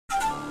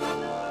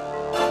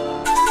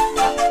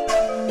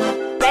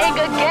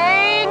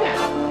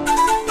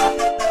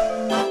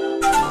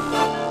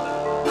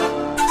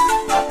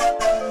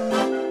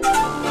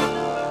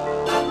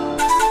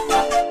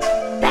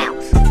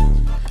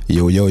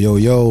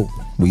Yo,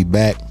 we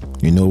back.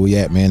 You know where we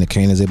at, man. The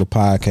Kane is Able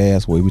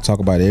podcast, where we talk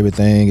about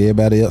everything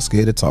everybody else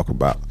scared to talk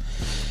about.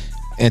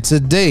 And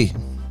today,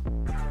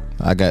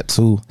 I got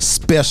two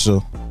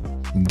special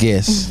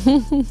guests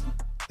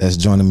that's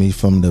joining me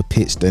from the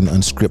Pitched and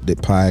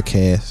Unscripted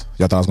podcast.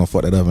 Y'all thought I was gonna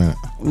fuck that up, man?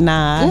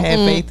 Nah, I had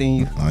faith in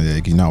you. Oh yeah,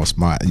 you know I was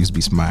smart. I used to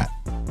be smart.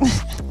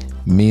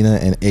 Mina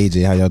and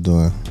AJ, how y'all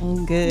doing?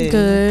 I'm good.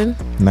 Good.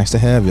 Nice to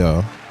have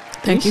y'all.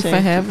 Thank you for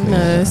having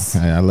us.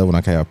 I love when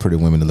I can have pretty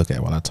women to look at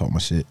while I talk my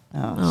shit.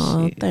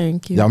 Oh, Shit.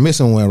 thank you. Y'all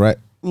missing one, right?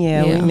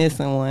 Yeah, Yeah. we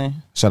missing one.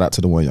 Shout out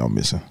to the one y'all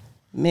missing.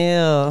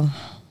 Mel,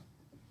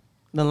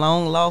 the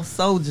long lost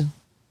soldier.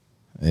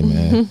 Hey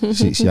man,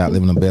 she out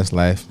living the best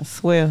life. I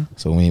swear.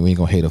 So we ain't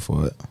gonna hate her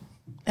for it.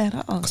 At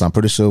all. Cause I'm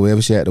pretty sure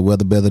wherever she at, the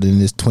weather better than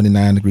this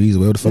 29 degrees or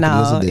whatever the fuck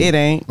No, it is. it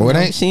ain't. Oh, it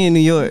ain't? She in New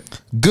York.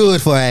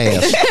 Good for her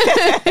ass.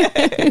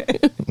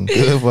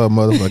 Good for a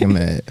motherfucking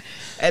ass.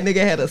 That nigga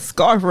had a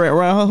scarf wrapped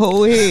around her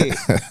whole head.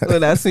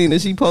 When I seen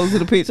that she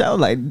posted a picture, I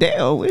was like,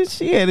 damn, where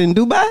she at in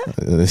Dubai?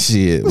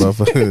 Shit,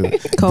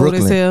 motherfucker. Cold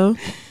Brooklyn. as hell.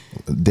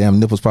 Damn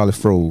nipples probably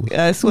froze.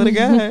 I swear to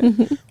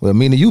God. Well,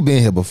 Mina, you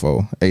been here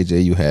before.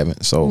 AJ, you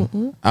haven't. So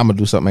I'm gonna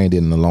do something I ain't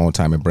did in a long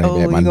time and bring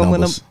back my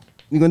numbers.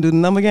 You gonna do the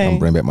number I'm game? gonna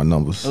bring back my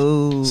numbers.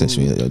 Ooh. Since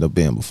we have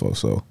been before.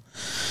 So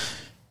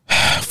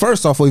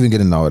first off, before we even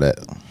get into all that,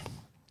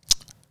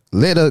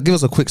 give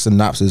us a quick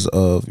synopsis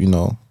of,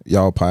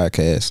 y'all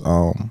podcast.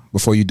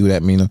 Before you do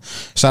that, Mina,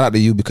 shout out to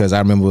you because I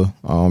remember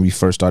you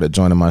first started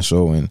joining my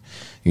show and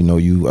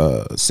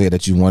you said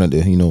that you wanted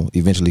to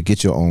eventually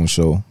get your own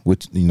show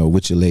with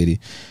your lady,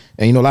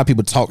 and a lot of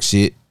people talk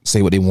shit,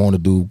 say what they want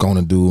to do,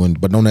 gonna do,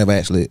 but don't ever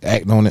actually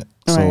act on it.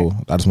 Right. So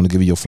I just want to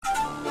give you your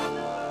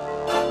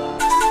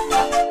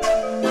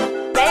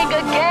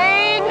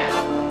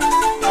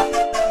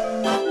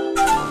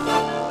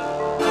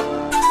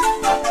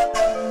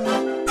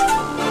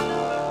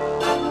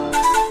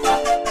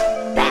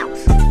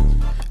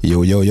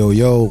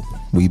Yo,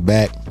 we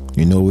back.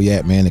 You know where we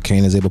at, man. The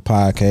Kane is Able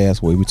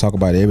podcast, where we talk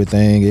about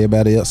everything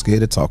everybody else scared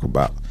to talk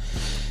about.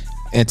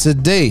 And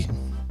today,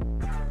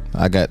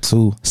 I got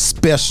two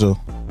special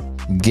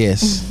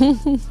guests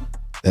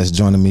that's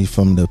joining me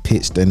from the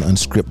Pitched and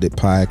Unscripted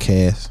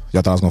podcast.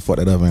 Y'all thought I was gonna fuck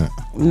that up, man?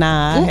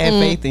 Nah, I had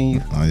faith in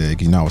you. Oh yeah,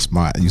 you know I was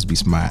smart. I used to be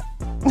smart.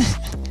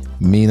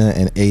 Mina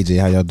and AJ,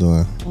 how y'all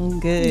doing? I'm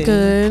good.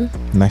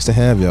 Good. Nice to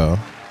have y'all.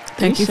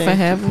 Thank you for Appreciate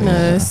having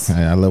us.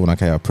 I love when I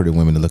can have pretty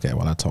women to look at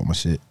while I talk my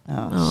shit.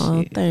 Oh,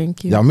 Oh, shit.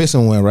 thank you. Y'all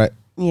missing one, right?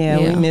 Yeah,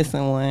 Yeah. we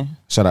missing one.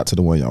 Shout out to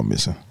the one y'all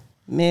missing.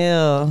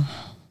 Mel,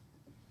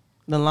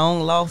 the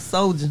long lost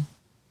soldier.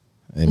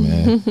 Hey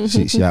man,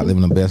 she out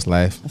living the best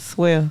life. I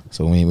swear.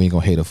 So we ain't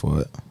gonna hate her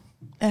for it.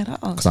 At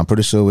all. Cause I'm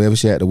pretty sure wherever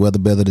she at, the weather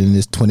better than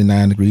this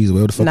 29 degrees or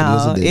whatever the fuck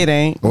No, it is. it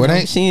ain't. Oh, it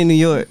ain't? She in New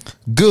York.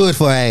 Good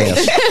for her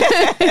ass.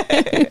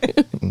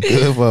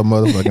 Good for a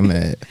motherfucking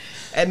ass.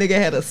 That nigga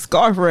had a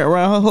scarf wrapped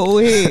around her whole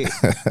head.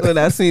 When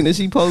I seen that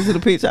she posted a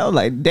picture, I was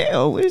like,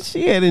 damn, where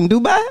she at in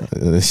Dubai?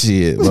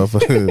 Shit,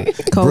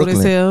 motherfucker. Cold Brooklyn.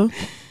 as hell.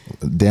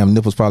 Damn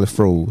nipples probably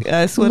froze.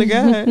 I swear to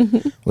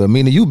God. Well,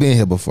 Mina, you been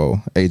here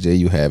before. AJ,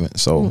 you haven't.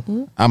 So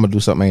I'm gonna do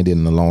something I ain't did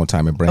in a long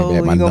time and bring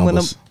back my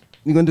numbers.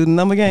 You gonna do the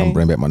number I'm game? gonna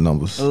bring back my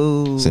numbers.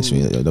 Ooh. Since we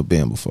have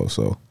been before.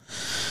 So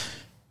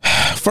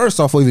first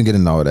off, before we even get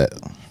into all that,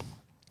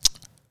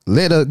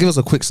 give us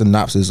a quick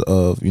synopsis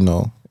of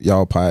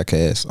y'all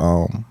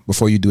podcast.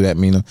 Before you do that,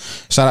 Mina,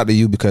 shout out to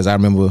you because I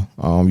remember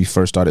you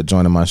first started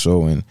joining my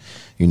show and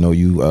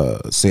you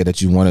said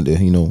that you wanted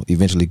to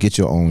eventually get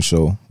your own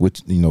show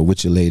with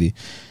your lady,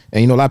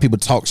 and a lot of people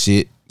talk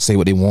shit, say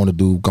what they want to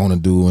do, gonna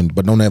do,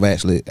 but don't ever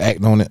actually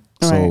act on it.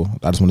 Right. So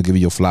I just want to give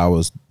you your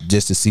flowers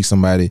just to see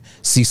somebody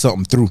see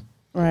something through.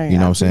 Right. You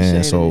know what I'm saying?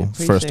 appreciate So it.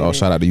 first off,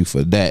 shout out to you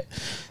for that.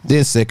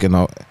 Then second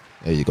off,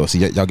 there you go. See,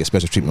 y'all get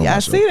special treatment on Yeah, my I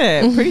show. see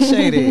that.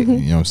 Appreciate it. You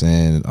know what I'm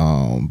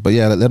saying? But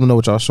yeah, let them know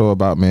what y'all show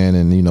about, man,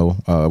 and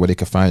where they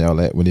can find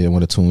y'all at when they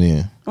want to tune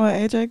in. Well,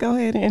 AJ, go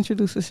ahead and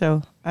introduce the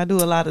show. I do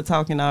a lot of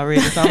talking already,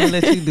 so I'm gonna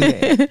let you do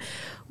that.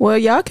 Well,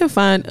 y'all can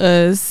find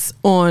us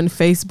on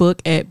Facebook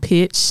at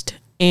Pitched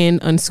and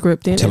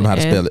Unscripted. Tell 'em how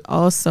to and spell it.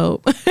 Also,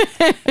 'Cause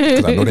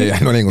I know they ain't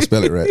gonna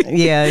spell it right.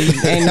 Yeah,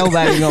 ain't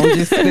nobody gonna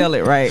just spell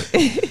it right.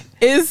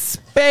 it's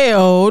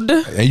spelled.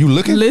 And you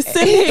looking?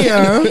 Listen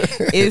here.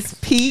 It's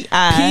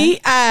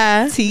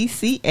P-I.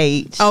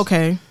 PITCH.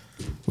 Okay.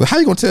 Well, how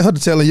you gonna tell her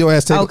to tell her your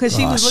ass? Oh, because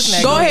she was looking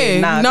at. Go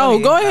ahead. No,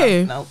 go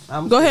ahead. No,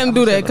 Go ahead and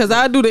do that because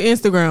I do the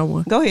Instagram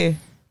one. Go ahead.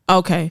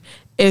 Okay.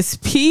 It's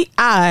PITCH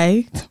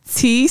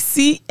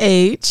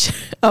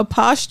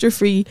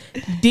apostrophe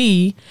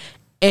D,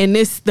 and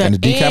it's the And the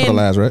D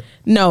capitalized, right?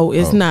 No,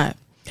 it's Oh. not.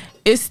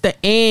 It's the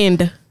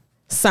and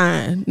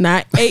sign,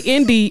 not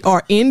AND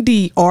or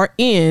ND or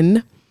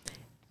N.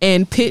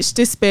 And pitched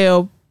is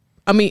spelled.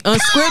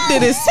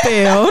 Unscripted is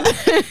spelled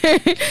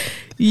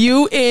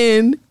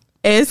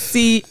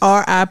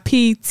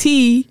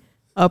UNSCRIPT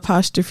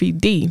apostrophe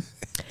D.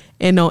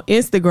 And on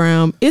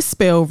Instagram, it's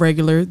spelled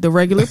the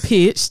regular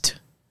pitched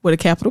with a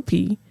capital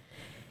P.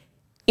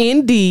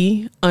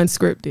 ND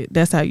Unscripted.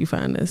 That's how you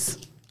find us.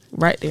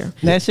 right there.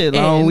 That shit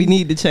long. And We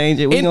need to change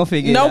it. We gonna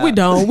figure it out. No, we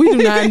don't. We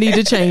do not need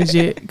to change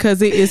it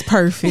because it is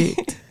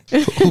perfect.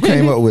 Who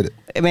came up with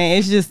it? Man,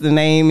 it's just the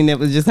name, and it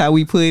was just how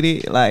we put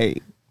it.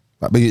 Like,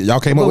 But y'all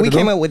came up but with we it.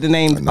 came though? up with the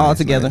name Nice, all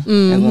together. nice.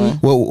 as one.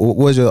 What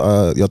was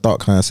your thought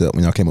concept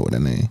when y'all came up with that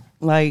name?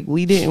 Like,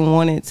 we didn't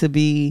want it to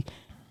be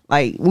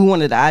like, we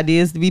wanted the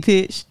ideas to be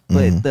pitched,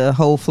 but the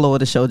whole flow of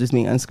the show just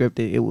being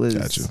unscripted. It was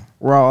Gotcha.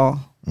 raw,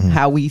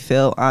 how we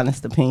felt,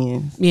 honest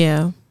opinions.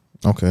 Yeah.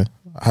 Okay.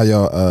 How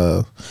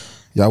y'all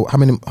how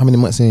many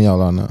months in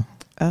y'all are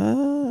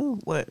now?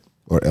 What?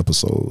 Or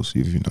episodes,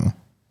 if you know.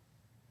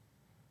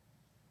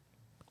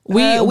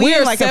 We're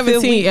in like a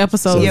 17 fifth-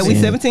 episodes. Yeah, we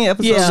 17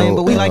 episodes Yeah. in,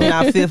 but we like in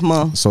our 5th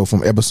month. So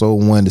from episode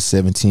 1 to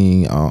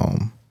 17,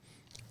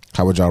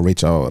 how would y'all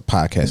rate y'all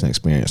podcasting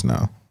experience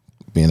now?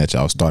 Being that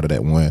y'all started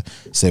at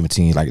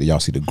 1-17, like do y'all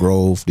see the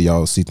growth? Do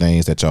y'all see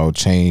things that y'all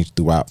changed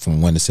throughout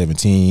from 1 to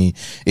 17?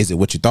 Is it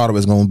what you thought it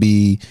was going to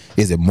be?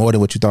 Is it more than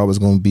what you thought it was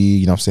going to be?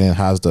 You know what I'm saying?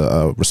 How's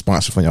the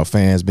response from your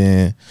fans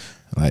been?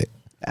 Like,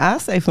 I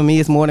say for me,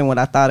 it's more than what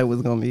I thought it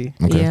was gonna be.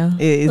 okay. Yeah.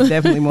 It's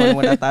definitely more than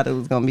what I thought it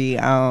was gonna be.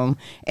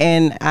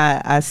 And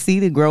I see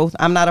the growth.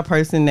 I'm not a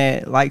person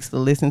that likes to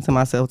listen to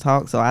myself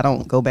talk, so I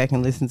don't go back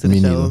and listen to Me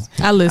the neither. shows.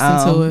 I listen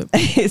to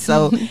it.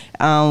 So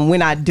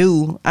when I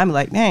do, I'm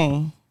like,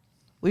 dang,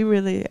 we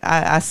really.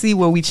 I see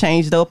where we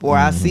changed up, or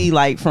I see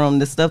like from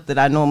the stuff that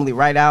I normally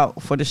write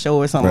out for the show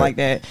or something Right. like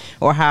that,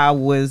 or how I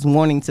was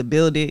wanting to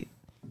build it.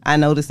 I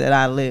noticed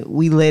that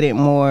we let it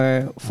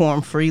more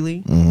form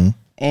freely,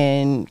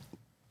 and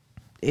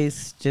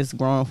it's just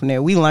growing from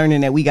there. We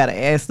learning that we got to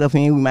add stuff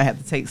in. We might have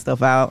to take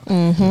stuff out.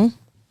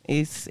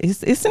 It's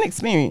an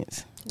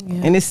experience,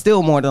 Yeah. and it's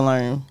still more to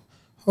learn.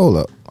 Hold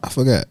up. I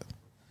forgot.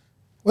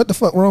 What the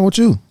fuck wrong with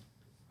you?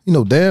 You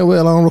know damn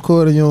well I don't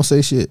record and you don't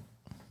say shit.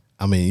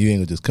 I mean, you ain't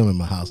gonna just come in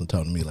my house and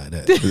talk to me like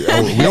that.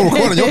 Oh, we don't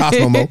record in your house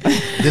no more.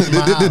 This is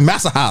my This house.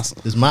 Master House.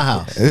 It's my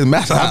house. It's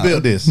Master I House.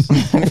 built this.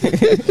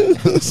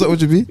 So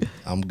what you be?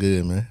 I'm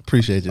good, man.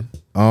 Appreciate you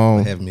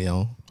Um, for having me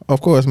on. Of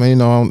course, man. You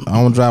know, I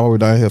don't drive over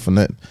down here for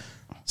nothing.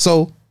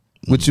 So,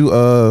 with you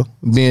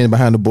being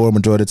behind the board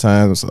majority of the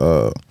times,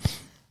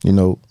 you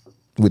know,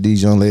 with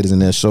these young ladies in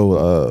that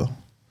show,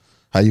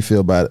 how you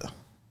feel about it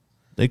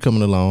They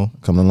coming along,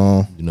 coming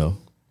along? you know.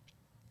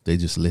 They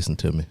just listen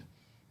to me.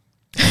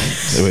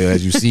 Well,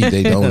 as you see,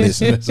 they don't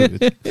listen.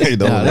 They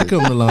don't. Nah, they listen.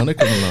 coming along. They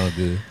coming along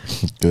good.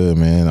 Good,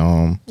 man.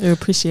 I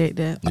appreciate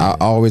that. I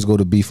always go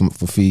to B for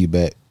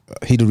feedback.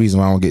 He the reason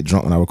why I don't get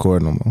drunk when I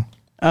record no more.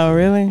 Oh,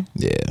 really?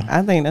 Yeah,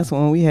 I think that's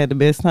when we had the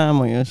best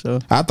time on your show.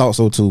 I thought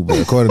so too, but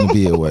according to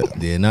B, it what?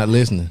 They're not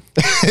listening.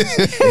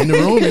 In the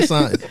room, it's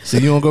on. So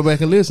you don't go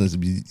back and listen.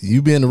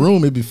 You be in the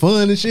room, it be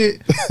fun and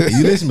shit. And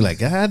you listen, be like,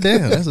 God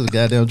damn, that's a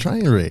goddamn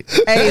train wreck.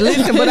 Hey,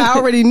 listen, but I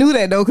already knew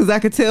that though, because I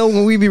could tell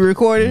when we be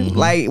recording,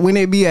 like when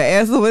it be an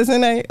ass of us in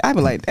there, I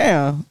be like,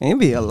 damn, it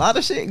be a lot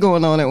of shit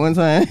going on at one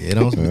time.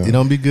 It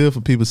don't be good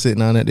for people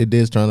sitting on at their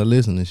desk trying to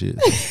listen and shit.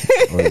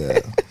 Oh yeah,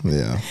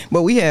 yeah.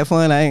 But we had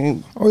fun. I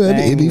ain't. Oh yeah, I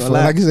ain't it be gonna fun.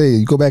 lie. Like you say,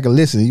 you go back and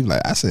listen. You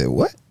like, I said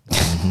what?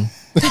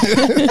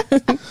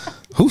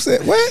 Who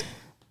said what?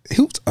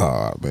 Who?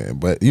 Oh man,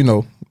 but you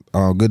know,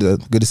 good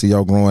to see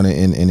y'all growing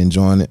and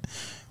enjoying it.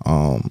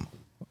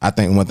 I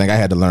think one thing I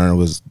had to learn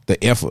was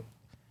the effort.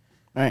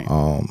 Right.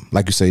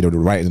 Like you say, the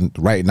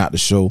writing out the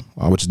show,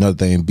 which is another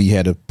thing. B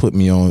had to put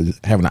me on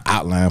having an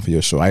outline for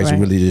your show. I used to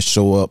Right. really just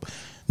show up,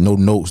 no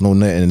notes, no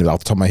nothing, and off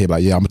the top of my head,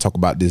 like, yeah, I'm gonna talk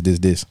about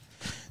this.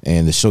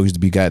 And the show used to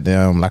be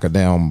goddamn like a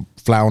damn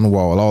fly on the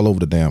wall all over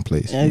the damn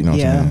place. You know what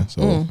Yeah. I'm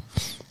saying? So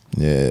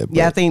yeah,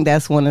 Yeah, I think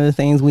that's one of the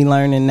things we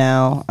learning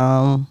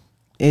now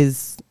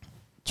is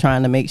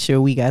trying to make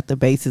sure we got the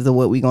basis of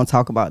what we gonna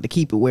talk about to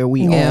keep it where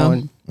we Yeah.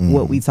 on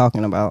what we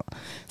talking about,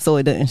 so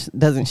it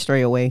doesn't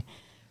stray away.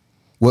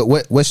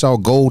 what's y'all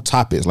goal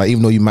topics? Like,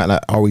 even though you might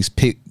not always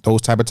pick those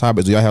type of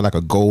topics, do y'all have like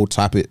a goal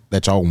topic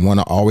that y'all want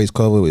to always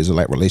cover? Is it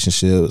like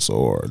relationships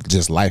or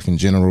just life in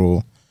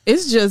general?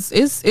 It's just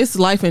it's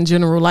life in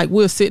general. Like,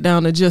 we'll sit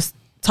down and just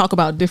talk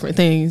about different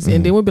things,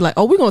 and then we'll be like,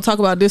 oh, we're gonna talk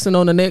about this, and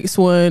on the next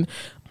one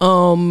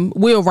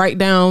we'll write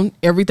down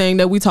everything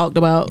that we talked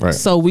about, Right.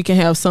 so we can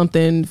have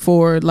something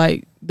for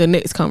like the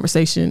next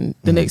conversation,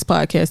 the next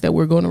podcast that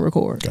we're going to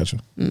record. Gotcha.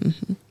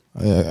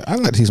 Yeah, I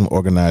like to see some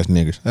organized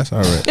niggas. That's all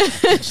right.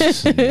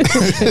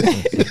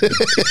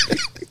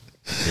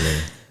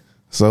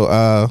 So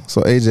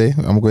AJ,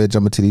 I'm gonna go ahead and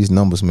jump into these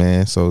numbers,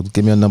 man. So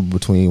give me a number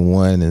between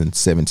 1 and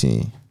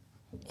 17.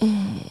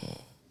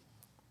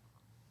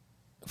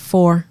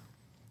 4.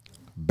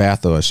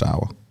 Bath or a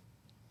shower?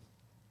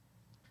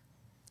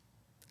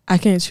 I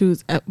can't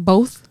choose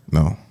both.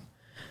 No.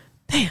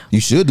 Damn. You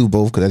should do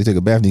both because you take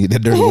a bath and you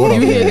get that dirty water. You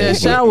off your hit that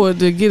hands, but- shower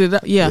to get it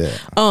up. Yeah.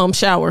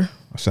 Shower.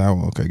 A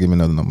shower. Okay, give me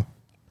another number.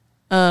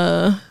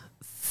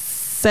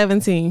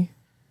 17.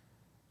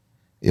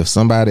 If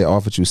somebody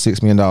offered you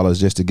 $6 million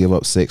just to give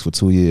up sex for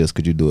 2 years,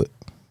 could you do it?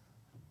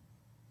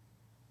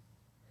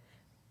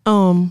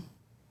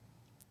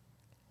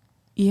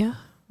 Yeah.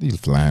 You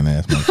flying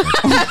ass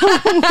motherfucker.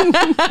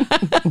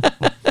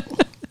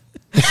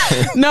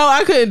 No,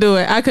 I couldn't do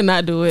it. I could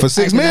not do it. For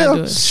 6 I could not mil?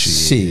 do it.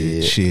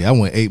 Shit, I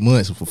went 8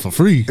 months for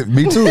free.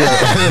 Me too.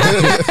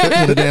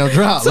 Put a damn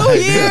drop. 2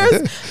 like,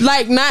 years,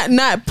 like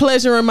not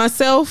pleasuring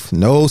myself.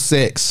 No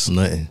sex.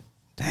 Nothing.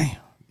 Damn.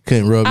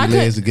 Couldn't rub I your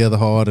legs together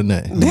hard or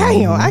nothing.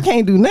 Damn, I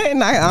can't do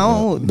nothing. I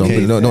don't. Don't be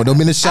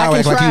in the shower I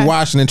act can like you try.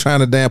 washing and trying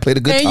to damn play the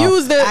And guitar.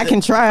 use the. I can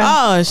try.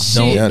 Oh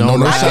shit! Yeah,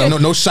 Don't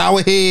ride. no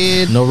shower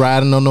head. No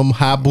riding on them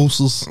high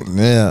boosters.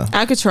 Yeah.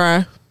 I could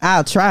try.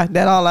 I'll try.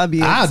 That all I'll be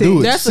able I'll to do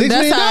it. That's $6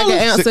 million? how I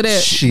can answer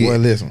that. Shit. Boy,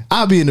 listen.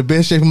 I'll be in the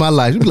best shape of my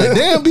life. You be like,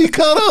 damn, be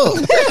cut up.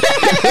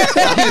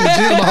 I'll be in the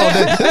gym all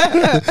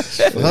day.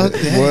 Fuck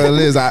that. Well,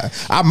 listen,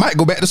 I might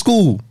go back to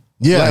school.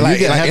 Yeah, like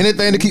you gotta have-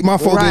 anything to keep my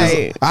focus.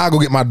 Right. I'll go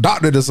get my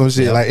doctorate or some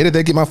shit. Like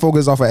anything to keep my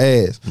focus off of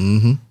ass.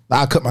 Mm-hmm.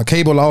 I'll cut my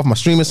cable off, my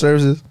streaming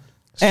services.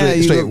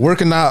 And Straight you-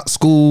 working out,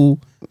 school,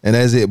 and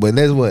that's it. But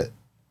that's what?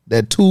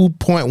 That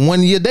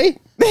 2.1 year day?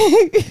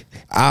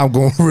 I'm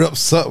going to rip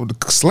something,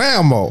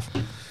 slam off.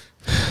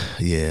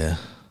 Yeah.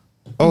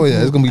 Oh,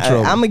 yeah, it's going to be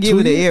trouble. I'm gonna give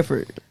it an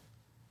effort.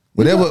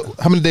 Whatever.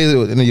 How many days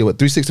in a year? What,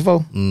 364?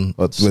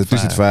 Or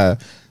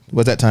 365?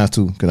 What's that times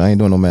 2? Because I ain't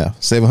doing no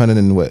math. 700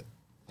 and what?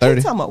 You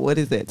 30? talking about what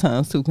is that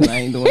times 2? Because I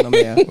ain't doing no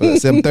math.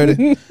 What,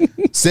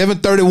 730?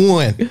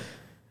 731.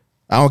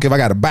 I don't care if I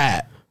got to buy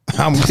it.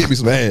 I'm going to get me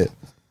some ass.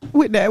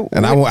 With that,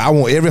 And I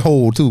want every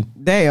hole too.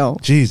 damn.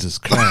 Jesus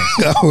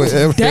Christ. I want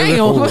every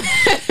hole.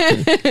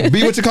 Damn.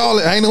 Be what you call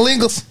it. Ain't no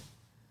lingus.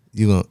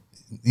 You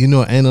know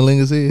what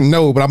analingus is?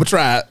 No, but I'm going to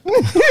try it.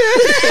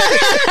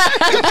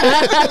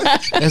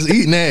 That's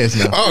eating ass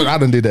now. Oh, I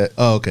done did that.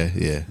 Oh, okay.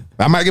 Yeah.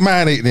 I might get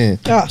mine ate then.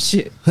 Oh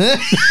shit.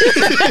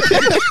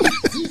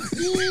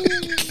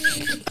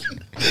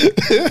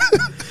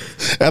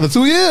 After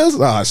 2 years?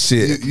 Oh,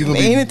 shit. You gonna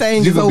Anything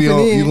you just gonna be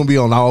open on, in. you gonna be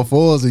on all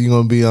fours or you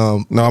gonna be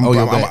No, I'm on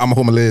your going back? to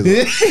hold my legs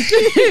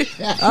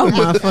up. Oh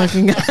my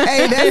fucking god.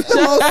 Hey, that's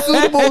the most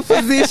suitable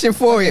position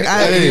for it.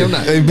 Hey, I'm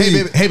not. hey,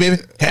 B. Hey baby,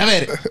 have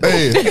at it.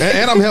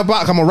 Hey, and I'm help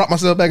out. I'm gonna rock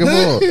myself back and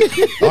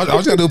forth. All I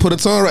just gotta do is put a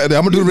tongue right there.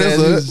 I'm gonna do the rest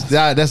of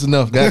it. That's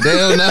enough.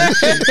 Goddamn,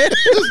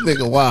 this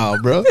nigga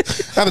wild, bro.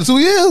 After 2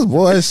 years,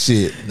 boy,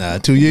 shit. Nah,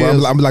 2 years.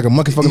 Boy, I'm like a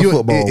monkey fucking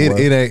football. It boy.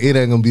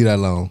 ain't gonna be that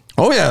long.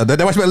 Oh yeah,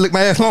 that's why you better lick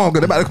my ass long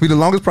because that about to be the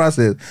longest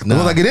process. Nah.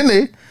 Once I get in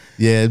there,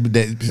 Yeah,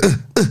 that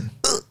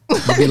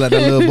you be like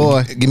that little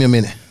boy. give me a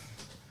minute.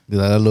 Be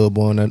like that little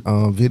boy in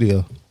that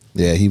video.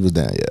 Yeah, he was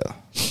down. Yeah.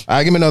 All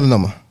right, give me another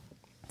number.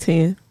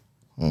 10.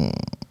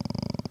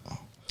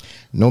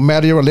 No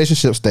matter your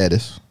relationship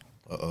status,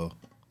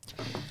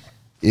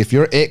 if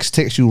your ex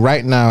texts you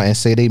right now and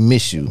say they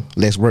miss you,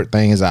 let's work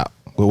things out,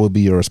 what would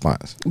be your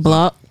response?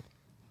 Block.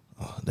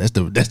 That's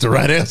the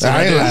right answer.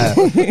 I ain't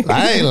lying.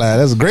 I ain't lying.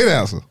 That's a great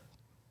answer.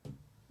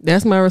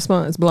 That's my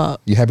response.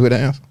 Block. You happy with that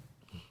answer?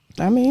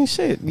 I mean,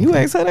 shit. You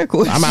asked her that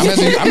question. I'm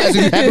asking you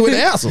happy with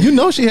the answer. You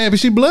know she happy.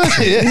 She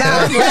blushing. Nah,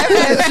 I was laughing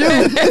at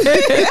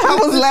you. I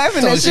was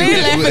laughing at She you.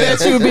 ain't laughing at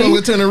you, B.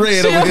 We're turning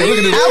red over here. Look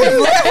at them. I was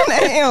laughing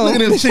at him. Look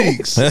at them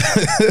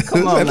cheeks.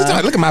 Come on,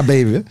 now. Look at my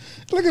baby.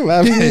 Look at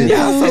my baby.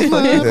 Y'all so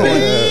fucking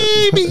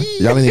funny.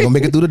 Y'all ain't gonna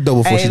make it through the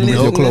door before Hey, she can bring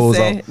your listen, clothes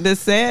off. the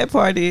sad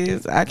part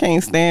is I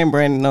can't stand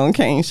Brandon on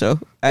Kane show.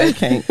 I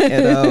can't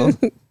at all.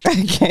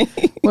 I can't.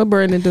 What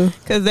Brandon do?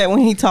 Cause that when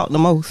he talk the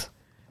most.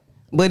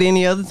 But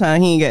any other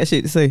time he ain't got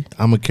shit to say.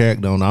 I'm a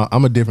character on.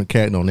 I'm a different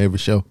character on every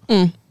show.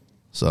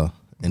 So,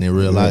 and in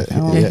real life,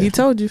 Yeah, he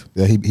told you.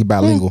 Yeah, he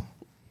bilingual.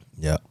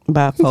 yeah.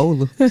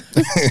 Bipolar.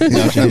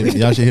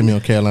 Y'all should hear me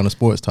on Carolina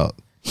Sports Talk.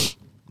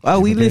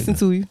 Oh, we listen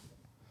to you.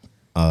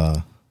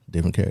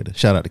 Different character.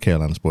 Shout out to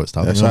Carolina Sports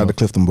Talk. Shout out to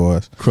Clifton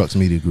Boys. Crux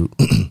Media Group.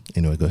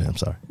 Anyway, go ahead. I'm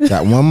sorry.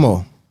 Got one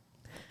more.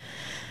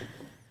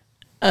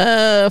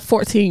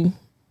 14.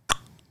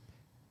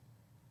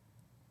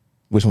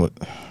 Which one?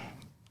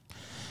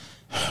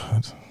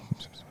 I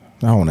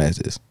don't want to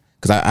ask this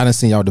because I done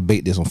seen y'all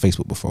debate this on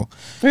Facebook before.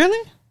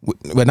 Really?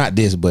 But not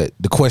this, but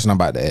the question I'm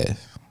about to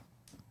ask.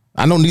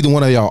 I know neither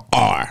one of y'all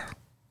are,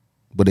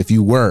 but if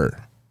you were,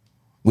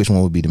 which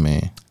one would be the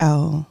man?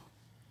 Oh.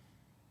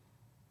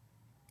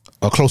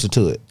 Or closer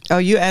to it? Oh,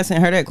 you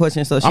asking her that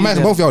question, so I'm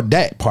asking both y'all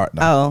that part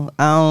now.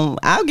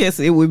 I guess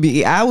it would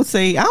be. I would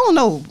say I don't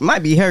know.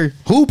 Might be her.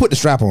 Who put the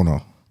strap on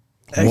her?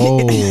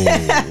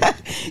 Whoa.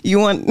 You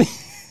want?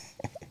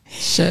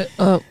 Shut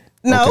up.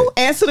 No,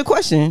 Okay. answer the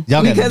question.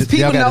 Y'all got because the-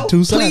 people y'all got know. the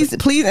two sides?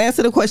 Please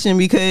answer the question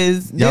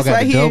because Y'all this got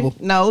right the here. double?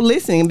 No,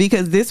 listen,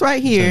 because this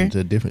right here Turn to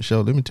a different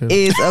show. Let me turn.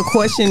 is a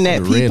question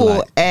that The red people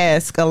light.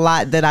 ask a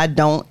lot that I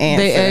don't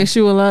answer. They ask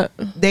you a lot.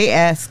 They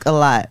ask a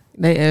lot.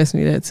 They asked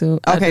me that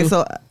too. I Okay, do. so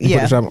You put yeah,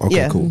 the strap on? Okay,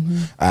 yeah. cool.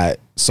 All right.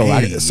 So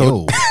Hey, so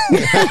yo.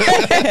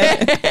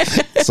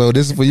 so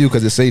this is for you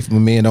because it's safe for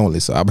men only.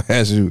 So I'm gonna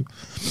ask you,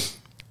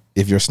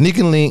 if your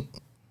sneaking link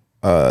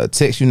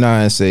text you now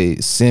and say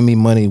send me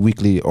money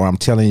weekly, or I'm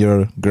telling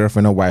your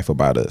girlfriend or wife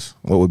about us,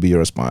 what would be your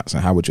response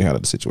and how would you handle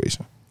the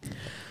situation?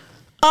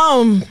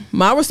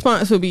 My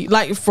response would be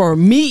like for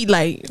me,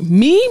 like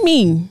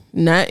me,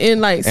 not in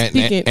like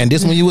speaking. And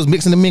this when you was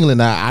mixing and mingling.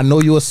 Now I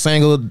know you're a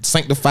single,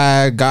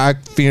 sanctified, God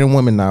fearing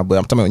woman now, but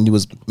I'm talking about when you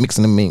was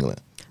mixing and mingling.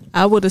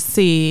 I would have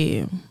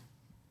said,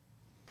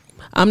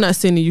 I'm not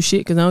sending you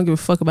shit because I don't give a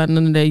fuck about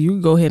none of that. You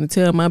go ahead and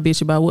tell my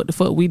bitch about what the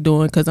fuck we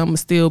doing because I'm gonna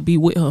still be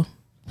with her.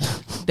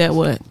 That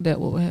what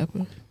would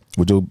happen.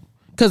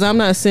 Because I'm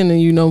not sending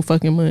you no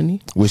fucking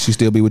money. Would she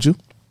still be with you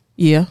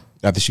Yeah.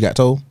 after she got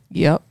told?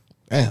 Yep.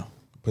 Damn,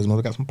 Prison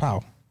Mother got some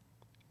power.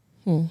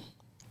 I Mean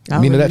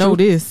already that know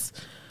true? this.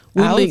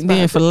 We I was linked about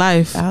in for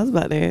life. I was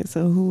about to ask,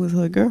 so who was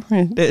her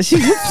girlfriend that she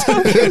was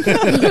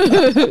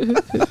talking?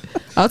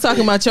 I'm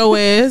talking about your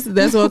ass.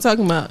 That's what I'm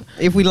talking about.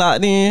 If we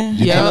locked in,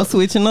 Yeah. no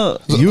switching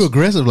up. You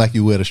aggressive like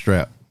you wear the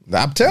strap.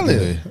 I'm telling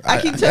you.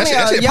 I keep telling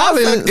that shit y'all,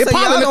 probably so in the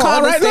y'all don't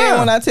car right understand now.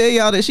 when I tell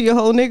y'all that she a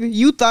whole nigga.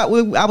 You thought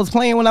I was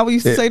playing when I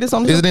used to say this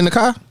on the Is show? it in the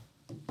car?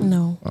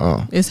 No.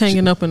 Oh. It's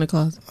hanging up in the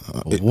closet.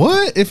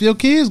 What if your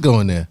kids go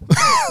in there?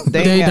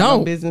 They They ain't got no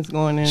don't. business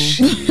going in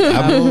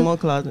my room or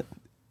closet.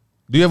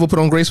 Do you ever put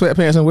on gray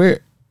sweatpants and wear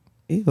it?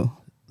 Ew.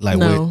 Like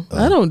No, what?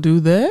 I don't do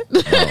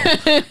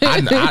that.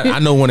 I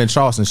know one in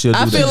Charleston. She'll do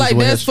I that. feel like Just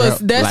wear that's her for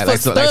strap. that's Like- for like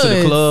studs. to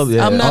the club.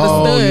 Yeah. I'm not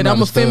Oh, a you're stud. not I'm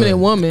a a feminine stud.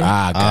 woman.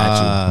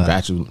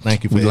 Got you.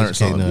 Thank you for we learned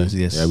educating something. us,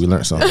 yes. Yeah, we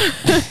learned something.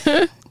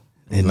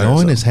 And Learn knowing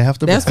something. is half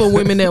the That's battle. for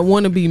women that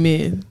want to be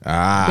men,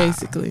 Ah,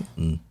 basically.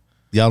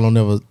 Y'all don't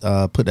never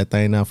put that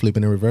thing down, flip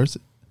it and reverse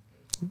it.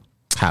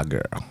 hot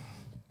girl.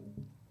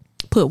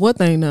 Put what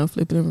thing down,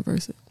 flip it and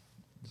reverse it.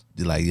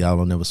 Like y'all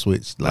don't never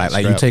switch. Like you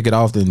strap. take it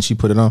off, then she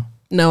put it on.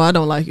 No, I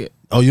don't like it.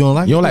 Oh, you don't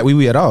like? You don't like wee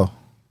wee at all.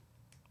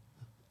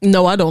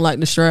 No, I don't like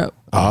the strap.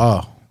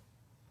 Oh,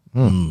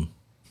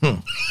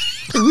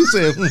 We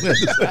said at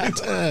the same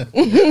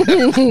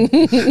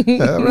time.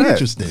 all right.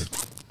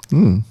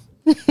 Interesting.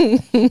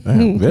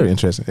 Damn, very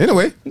interesting.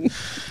 Anyway,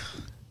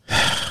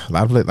 a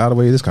lot of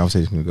ways this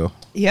conversation can go.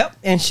 Yep.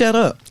 And shut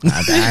up.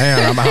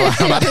 I'm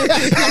about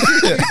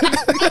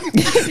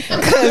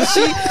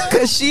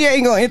Cause she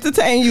ain't gonna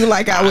entertain you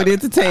like I would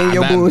entertain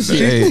your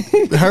bullshit.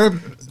 Hey, Her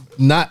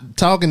not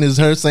talking is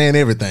her saying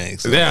everything.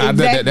 So. yeah,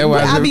 that But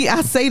was.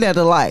 I say that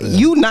a lot.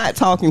 You not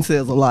talking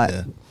says a lot.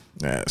 Yeah.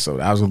 Yeah, so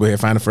I was gonna go ahead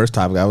and find the first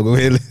topic. I will go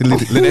ahead and let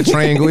that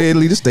train go ahead and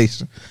leave the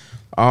station.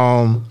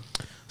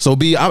 So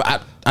B, I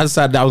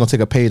decided I was gonna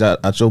take a page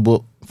out your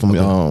book from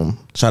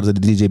shout out to the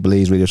DJ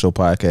Blaze Radio Show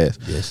podcast.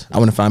 Yes. I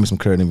want to find me some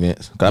current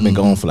events because I've been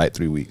gone for like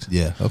 3 weeks.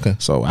 Yeah. Okay.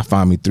 So I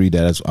found me 3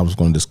 that I was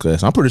going to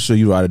discuss. I'm pretty sure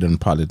you already done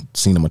probably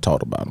seen them or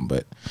talked about them.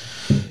 But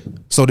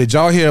so did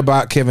y'all hear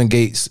about Kevin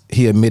Gates?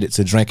 He admitted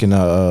to drinking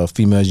a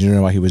female's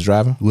urine while he was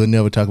driving. We'll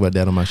never talk about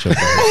that on my show.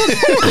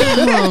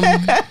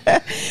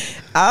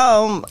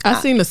 I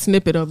seen a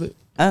snippet of it.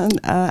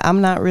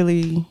 I'm not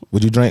really.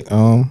 Would you drink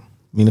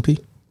Mina P?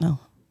 No.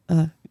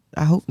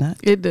 I hope not.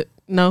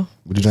 No.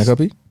 Would you drink her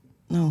P?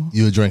 No.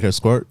 You would drink her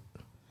squirt?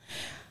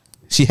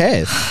 She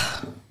has.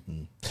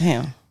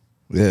 Damn.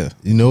 Yeah.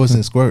 You know it's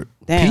in squirt.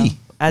 Damn. Pee.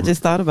 I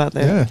just thought about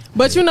that. Yeah.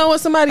 But you know what?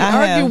 Somebody I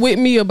argued have. with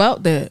me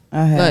about that.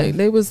 I have. Like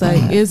they was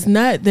like, it's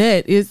not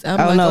that. It's I'm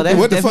Oh like, no, okay. that's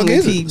What the fuck definitely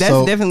is it? pee. That's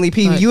So- definitely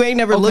pee. Like, You ain't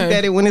never looked okay.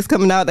 at it when it's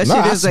coming out. That Nah,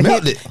 shit I has a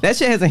smelled hint. it. That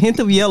shit has a hint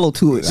of yellow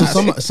to it. So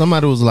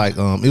somebody was like,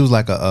 it was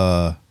like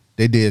a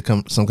they did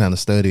some kind of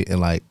study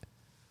and like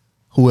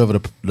whoever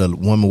the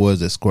woman was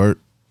that squirt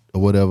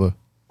or whatever,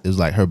 it was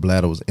like her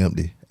bladder was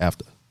empty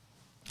after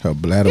Her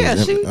bladder Yeah,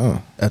 was empty. she-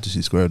 after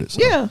she squirted. So.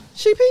 Yeah,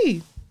 she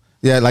peed.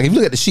 Yeah, like if you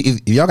look at the sheet,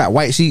 if y'all got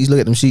white sheets, look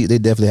at them sheets, they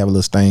definitely have a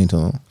little stain to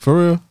them. For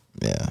real?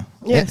 Yeah.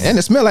 Yes. And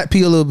it smell like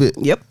pee a little bit.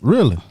 Yep.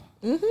 Really?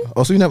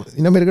 Oh, so you never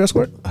made a girl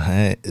squirt? We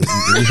have,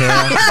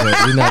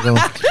 but we're not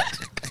gonna.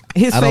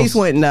 His I don't- face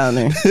wasn't down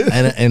there.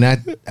 And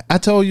I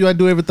told you I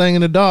do everything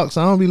in the dark,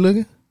 so I don't be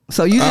looking.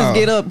 So you just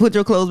get up, put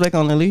your clothes back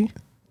on, and leave.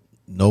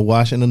 No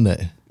washing or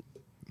nothing.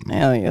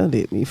 Hell, you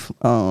did me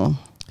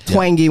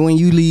twangy when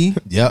you leave.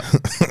 Yep.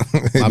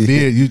 My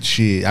beard, you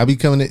shit. I be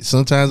coming in.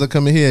 Sometimes I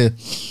come in here.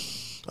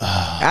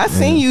 I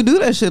seen you do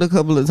that shit a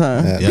couple of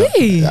times. Yeah.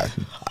 Hey.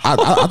 I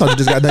thought you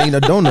just got done eating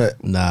a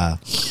donut. Nah.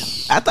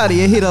 I thought he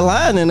had hit a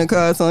line in the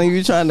car, so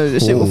you trying to the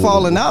shit was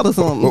falling out or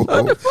something.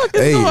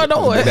 Hey, going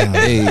on?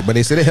 hey, but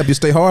they said they help you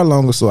stay hard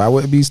longer, so I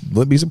wouldn't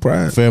be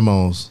surprised.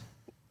 Pheromones.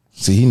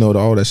 See, he know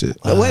all that shit.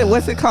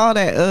 What's it called?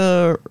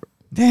 That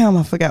damn,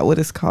 I forgot what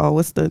it's called.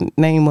 What's the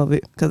name of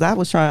it? Because I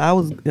was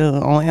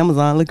on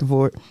Amazon looking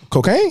for it.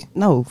 Cocaine?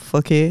 No,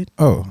 fuckhead.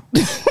 Oh.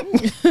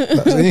 Take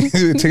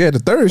it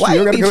the third Why street.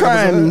 you gotta be go to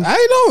trying- Amazon.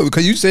 I know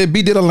because you said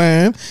B did a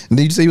line, and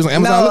then you said you was on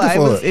Amazon No,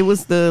 looking for it. it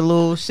was the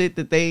little shit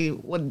that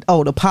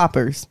the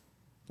poppers.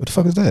 What the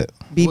fuck is that?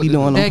 BB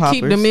doing them That poppers.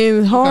 keep them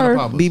in hard.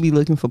 poppers? BB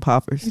looking for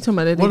poppers. You talking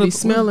about that they be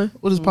smelling?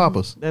 What is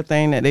poppers? That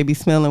thing that they be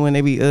smelling when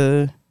they be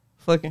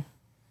fucking.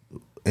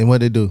 And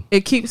what they do?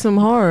 It keeps them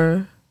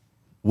hard.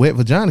 Wet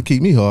vagina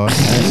keep me hard.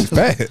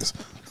 Fast.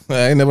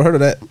 I ain't never heard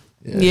of that.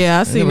 Yeah,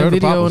 I seen never a heard of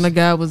video poppers. when a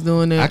guy was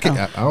doing that.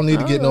 I don't need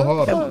to get no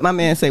harder. My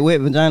man say wet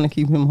vagina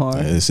keep him hard.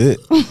 That's it.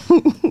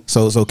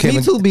 So Kevin.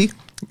 Me too, B.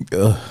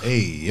 Hey,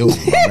 yo,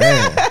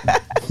 man.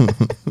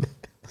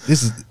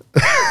 This is.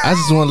 I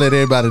just want to let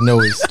everybody know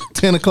it's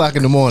 10 o'clock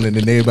in the morning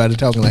and everybody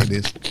talking like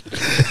this.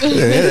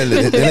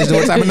 That's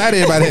what type of night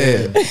everybody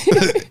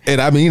had.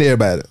 And I mean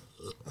everybody.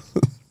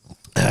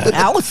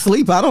 I was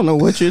asleep. I don't know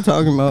what you're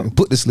talking about.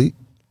 Put to sleep.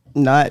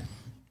 Not.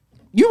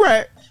 You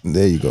right.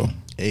 There you go.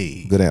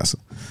 Hey, Good answer.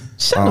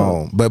 Shut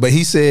up. But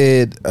he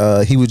said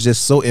he was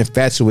just so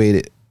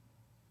infatuated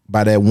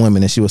by that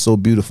woman, and she was so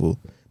beautiful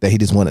that he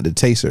just wanted to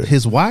taste her.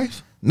 his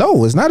wife?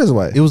 No, it's not his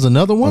wife. It was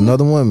another one.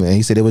 Another woman. And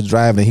he said it was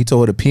driving, and he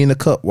told her to pee in the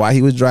cup while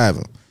he was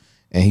driving.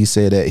 And he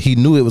said that he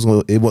knew it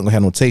wasn't gonna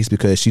have no taste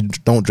because she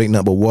don't drink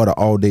nothing but water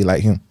all day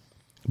like him.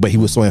 But he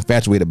was so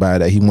infatuated by it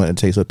that he wanted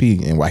to taste her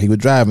pee. And while he was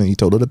driving, he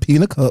told her to pee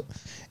in the cup,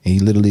 and he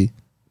literally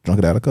drunk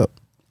it out of the cup.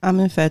 I'm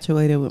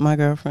infatuated with my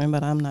girlfriend,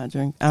 but I'm not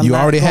drinking. You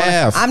already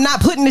have. I'm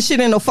not putting the shit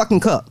in no fucking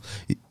cup.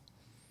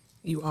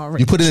 You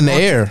already. You put it in the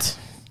air.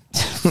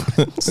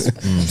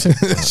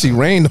 She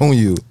rained on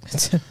you.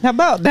 How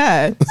about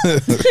that?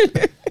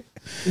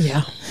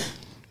 Yeah.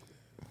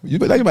 You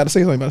about to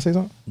say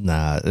something?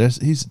 Nah, that's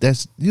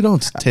you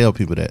don't tell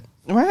people that.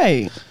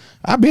 Right.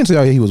 I've been to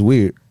y'all. He was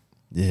weird.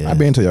 Yeah, I've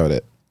been to y'all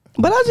that.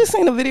 But I just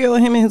seen a video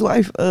of him and his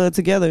wife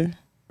together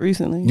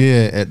recently.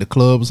 Yeah, at the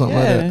club or something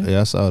like Yeah. that.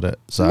 Yeah, I saw that.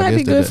 So Might I be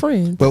guess good that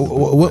friends. But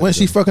wasn't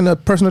she fucking a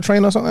personal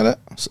trainer or something like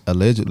that?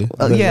 allegedly,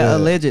 Yeah,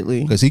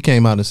 allegedly. because he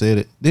came out and said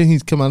it. Didn't he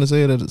come out and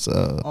say that it's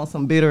On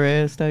some bitter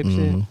ass type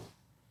shit.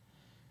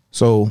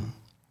 So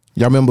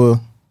y'all remember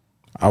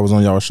I was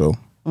on y'all show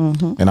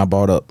and I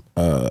brought up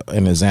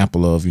an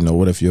example of,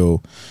 what if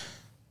your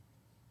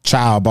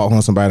child bought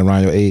home somebody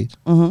around your age?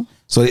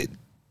 So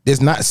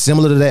it's not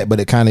similar to that, but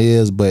it kind of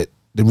is. But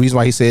the reason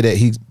why he said that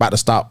he's about to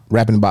stop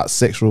rapping about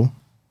sexual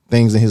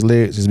things in his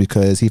lyrics is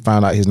because he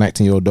found out his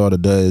 19-year-old daughter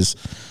does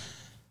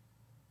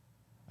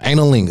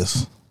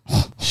analingus.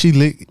 she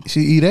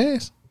eat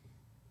ass.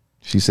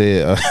 She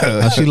said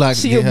She like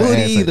She to a get her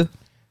booty ass eater.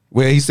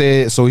 well, he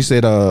said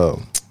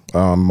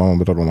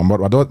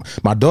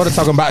my daughter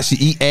talking about she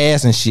eat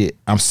ass and shit.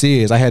 I'm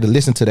serious. I had to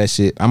listen to that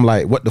shit. I'm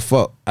like, what the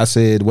fuck? I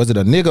said, was it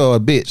a nigga or a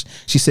bitch?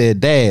 She said,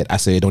 Dad. I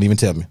said, don't even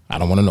tell me. I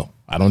don't want to know.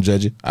 I don't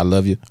judge you. I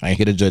love you. I ain't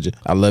here to judge you.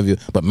 I love you.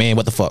 But man,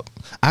 what the fuck?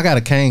 I got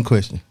a Kane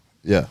question.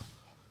 Yeah.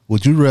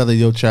 Would you rather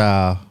your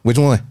child, Which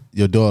one?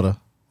 your daughter,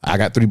 I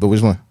got 3, but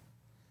which one?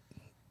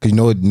 Cause you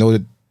know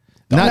that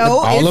No,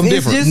 all of them it's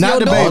different. just not your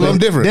the daughter. baby, All of them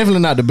different.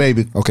 Definitely not the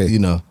baby. Okay.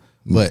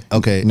 But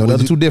okay, No, the would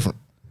other you- two different.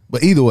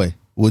 But either way,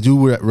 would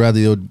you rather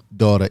your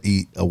daughter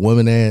eat a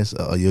woman ass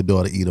or your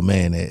daughter eat a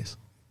man ass?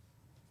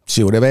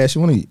 Shit, whatever ass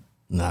you want to eat.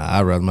 Nah,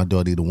 I'd rather my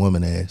daughter eat a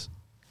woman ass.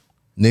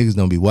 Niggas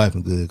don't be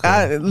wiping good.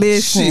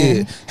 Listen.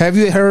 Shit. Have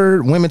you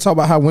heard women talk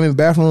about how women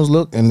bathrooms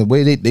look and the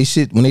way they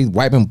shit when they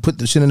wipe and put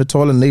the shit in the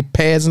toilet and they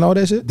pads and all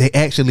that shit? They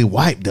actually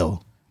wipe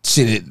though.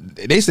 Shit,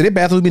 they say their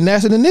bathrooms be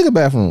nastier than nigga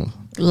bathrooms.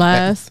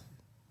 Lies.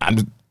 I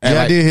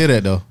did hear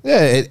that though.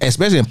 Yeah,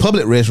 especially in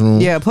public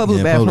restrooms. Yeah, public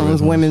Yeah, public bathrooms,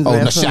 bathrooms. women's Oh, no,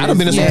 bathrooms. shit, I've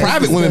been in some Yeah.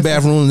 private women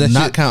bathrooms. That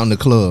Not shit, counting the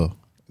club.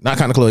 not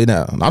kind of clothes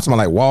now. I'm talking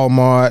about like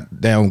Walmart,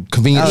 down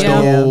convenience Oh,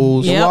 yeah.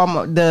 stores. The Yep.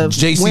 Walmart, the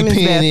JC women's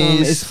bathroom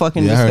Penney's. is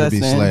fucking Yeah, I heard it be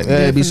disgusting. slack. Yeah,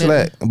 it'd be Definitely.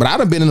 slack. But I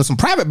done been in some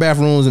private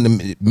bathrooms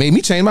and it made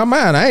me change my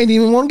mind. I ain't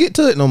even want to get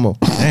to it no more.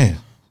 Damn.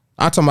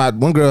 I'm talking about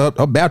one girl,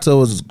 her bathtub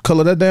was the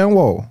color of that damn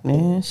wall.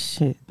 Man,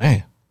 shit.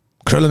 Damn.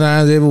 Curling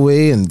irons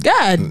everywhere and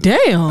God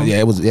damn.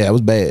 it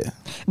was bad.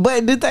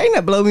 But the thing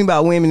that blow me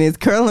about women is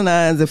curling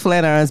irons and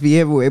flat irons be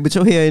everywhere, but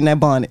your hair in that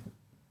bonnet.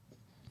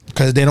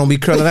 Cause they don't be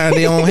curling iron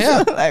their own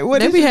hair. Like,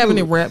 what They is be you having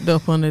it doing? wrapped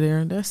up under there,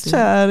 and that's it.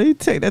 Child, you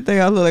take that thing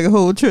out, look like a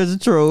whole treasure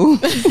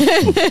trove.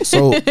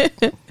 So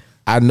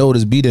I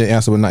noticed B didn't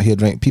answer when not here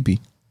drink pee pee.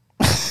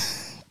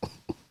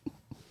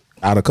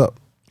 Out of cup.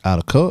 Out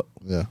of cup.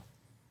 Yeah.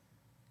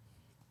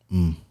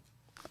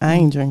 I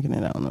ain't drinking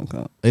it out no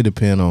cup. It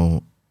depend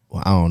on.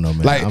 Well, I don't know,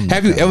 man. Like,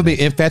 have you ever been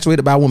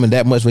infatuated by a woman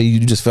that much where you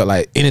just felt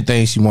like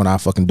anything she want, I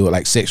fucking do it,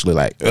 like sexually,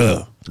 like,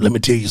 ugh. Let me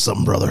tell you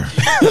something, brother.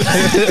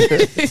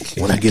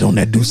 When I get on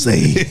that Douce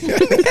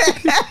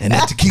and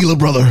that tequila,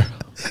 brother,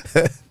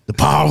 the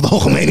power of the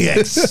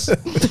Hulkamaniacs.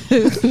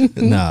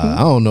 Nah, I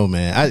don't know,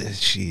 man. I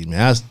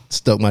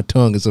stuck my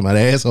tongue in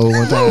somebody's asshole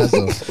one time.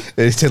 So It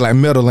tastes like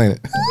metal, ain't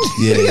it?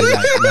 yeah,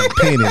 like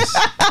penis.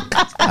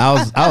 I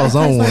was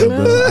on one,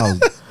 bro.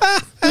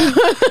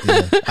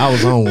 I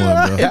was on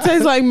one, bro. It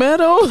tastes like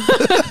metal.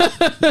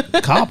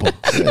 Copper.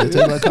 Yeah, it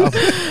tastes like copper.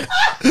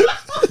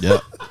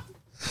 Yep.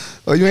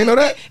 Oh, you ain't know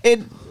that?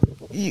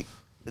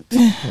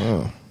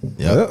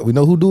 Yeah, we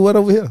know who do what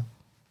over here.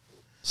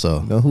 So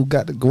We know who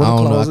got to go in I the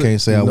don't know. I closet.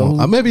 can't say We I know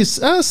want. who- Maybe a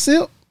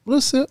sip,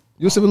 little sip,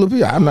 You sip a little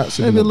bit? I'm not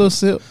sipping. maybe a little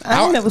sip.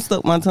 I ain't never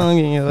stuck my tongue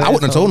in your I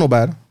wouldn't have told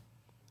nobody.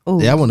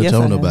 Yeah, I wouldn't have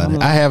told nobody.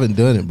 I haven't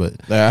done it, but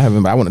I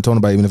haven't. But I wouldn't have told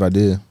nobody even if I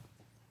did.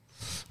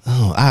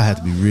 oh, I have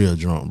to be real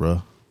drunk,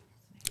 bro.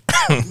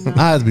 I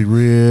have to be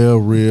real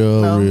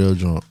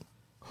drunk.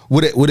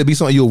 Would it be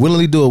something you would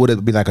willingly do, or would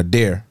it be like a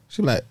dare?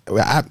 She like,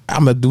 I'm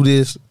gonna do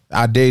this.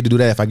 I dare you to do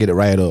that if I get it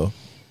right, or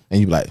and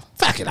you be like,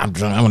 fuck it, I'm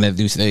drunk. I'm gonna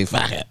do today.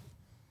 Fuck it.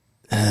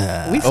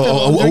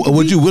 Or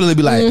would you willingly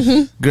be like,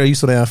 girl, you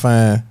so damn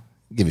fine.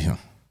 Give it him.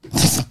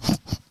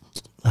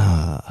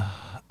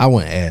 I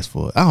wouldn't ask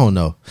for it. I don't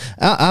know.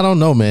 I don't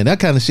know, man.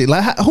 That kind of shit.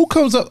 Like, who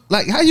comes up?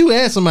 Like, how you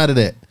ask somebody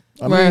that?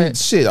 I mean, Right.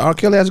 shit. R.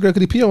 Kelly asked a girl,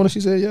 could he pee on her? She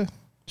said, yeah.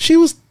 She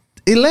was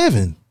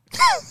 11.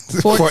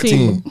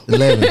 14.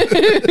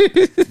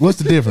 11. What's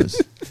the difference?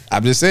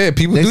 I'm just saying,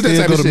 people They do that still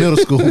type go of to shit. middle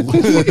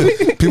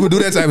school. People do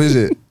that type of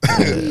shit.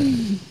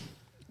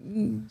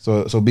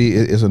 So B,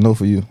 it's a no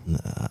for you.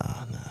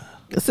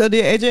 So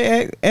did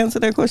AJ answer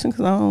that question?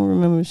 Because I don't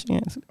remember if she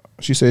answered.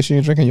 She said she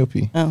ain't drinking your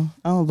pee. Oh,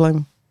 I don't blame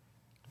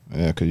her.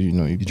 Yeah, because you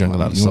know you drink a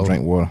lot of you don't soda.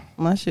 drink water.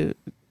 My shit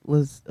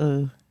was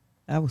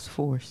I was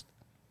forced.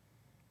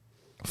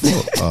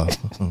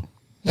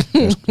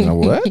 You know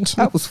what?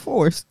 I was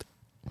forced.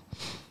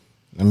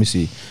 Let me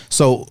see.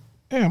 So,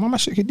 damn, why my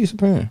shit keep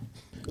disappearing?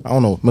 I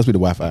don't know. Must be the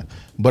Wi-Fi.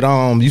 But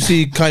you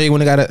see Kanye when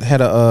they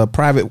had a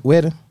private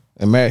wedding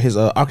and married his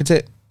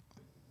architect.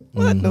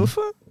 What the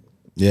fuck?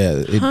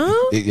 Yeah,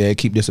 it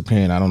keep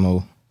disappearing. I don't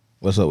know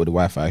what's up with the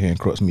Wi-Fi here in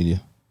Crux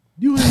Media.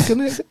 You ain't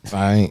connected.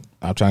 I ain't.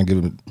 I'm trying to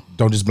give him.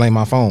 Don't just blame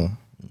my phone.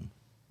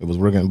 It was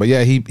working, but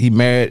yeah, he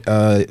married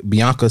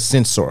Bianca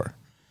Censor.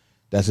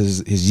 That's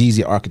his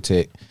Yeezy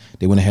architect.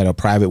 They went and had a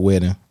private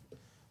wedding.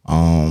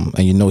 And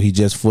you know he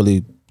just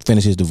fully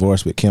finished his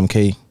divorce with Kim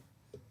K.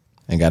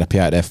 And got to pay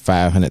out that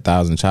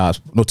 $200,000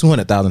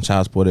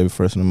 child support every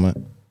first of the month.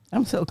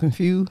 I'm so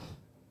confused.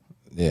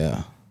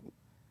 Yeah.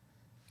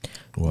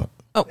 What?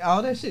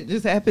 All that shit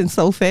just happened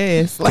so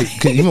fast. Like,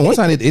 'Cause even one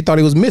time they thought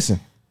he was missing.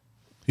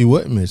 He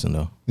wasn't missing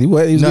though. He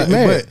was getting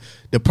married. But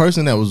the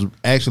person that was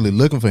actually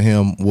looking for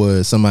him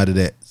was somebody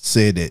that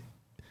said that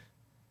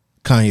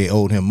Kanye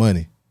owed him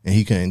money and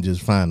he couldn't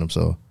just find him.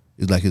 So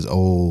it's like his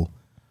old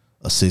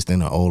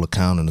assistant or old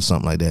accountant or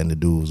something like that. And the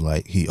dude was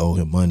like, he owed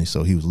him money,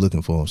 so he was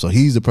looking for him. So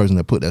he's the person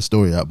that put that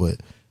story out. But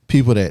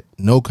people that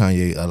know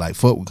Kanye or like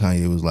fuck with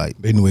Kanye was like,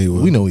 They knew where he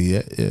was. we know he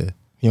at. Yeah.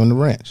 He on the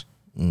ranch.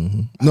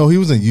 No, he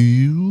was in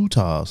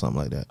Utah or something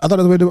like that. I thought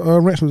that's where the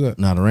ranch was at.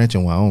 Not a ranch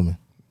in Wyoming.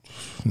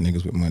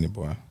 Niggas with money,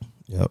 boy.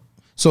 Yep.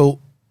 So,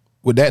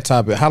 with that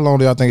topic, how long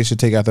do y'all think it should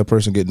take after a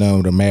person get done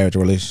with a marriage or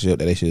relationship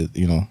that they should,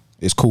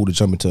 it's cool to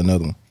jump into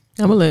another one?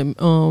 I'm gonna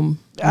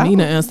let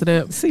Nina answer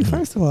that. see,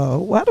 first of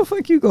all, why the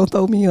fuck you gonna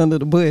throw me under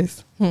the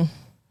bus?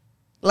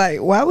 Like,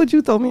 why would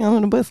you throw me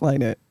under the bus like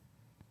that?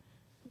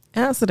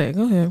 Answer that.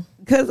 Go ahead.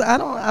 Because I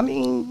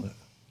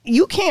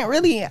can't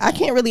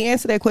really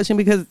answer that question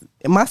because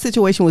my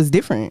situation was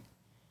different.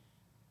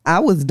 I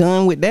was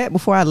done with that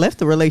before I left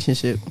the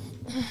relationship.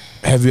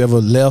 Have you ever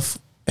left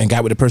and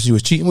got with the person you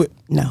was cheating with?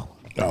 No,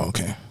 Oh,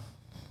 okay.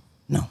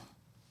 no.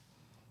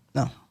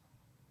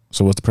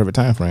 So what's the perfect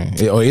time frame?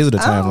 Or is it a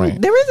time frame?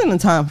 There isn't a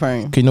time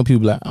frame. Cause people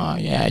be like, oh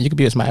yeah, you could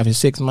be with somebody for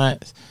 6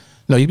 months.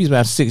 No, you be with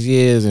somebody for 6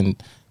 years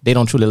and they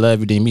don't truly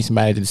love you. Then you meet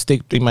somebody that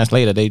stick 3 months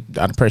later, they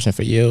are the person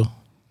for you.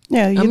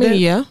 Yeah,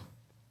 Yeah.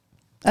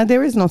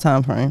 There is no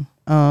time frame.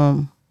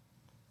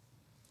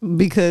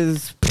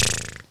 Because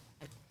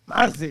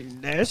honestly,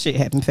 that shit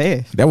happened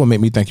fast. That would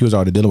make me think you was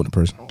already dealing with the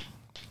person.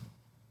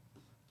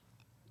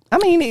 I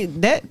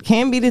mean, that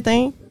can be the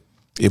thing.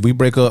 If we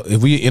break up,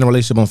 if we in a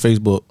relationship on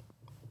Facebook,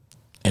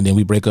 and then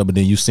we break up, and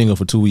then you single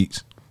for 2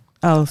 weeks,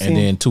 Oh, see. and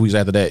then 2 weeks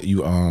after that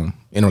you in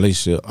a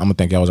relationship, I'm gonna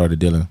think y'all was already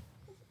dealing.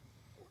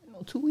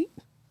 No, 2 weeks.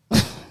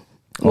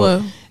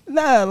 Well,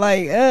 Nah,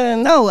 like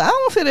no, I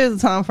don't feel there's a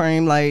time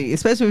frame. Like,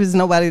 especially if it's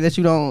nobody that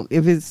you don't.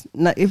 If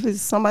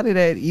it's somebody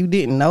that you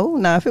didn't know.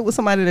 Now, if it was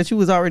somebody that you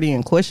was already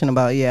in question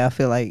about, yeah, I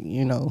feel like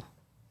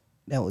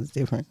that was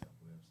different.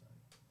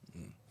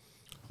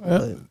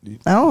 But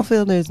I don't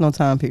feel there's no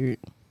time period.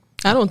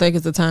 I don't think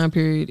it's a time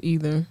period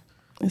either.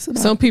 It's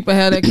about, Some people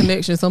have that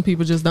connection. Some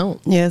people just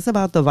don't. yeah, it's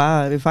about the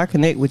vibe. If I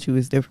connect with you,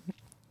 it's different.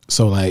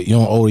 So like you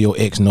don't owe your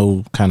ex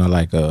no kind of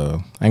like I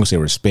ain't gonna say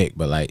respect,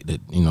 but like the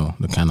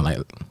kind of like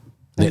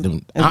let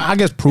them. I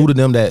guess prove to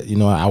them that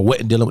I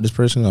wasn't dealing with this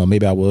person, or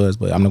maybe I was,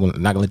 but I'm not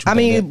gonna let you. I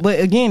mean, that. but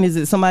again, is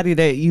it somebody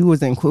that you was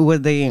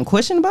they in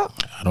question about?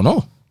 I don't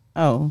know,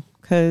 Oh,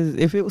 because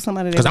if it was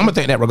somebody that, because I'm gonna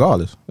think that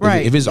regardless.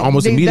 right, If it's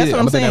almost That's immediate, what I'm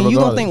I'm gonna think that saying. You gonna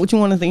regardless. think what you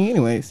want to think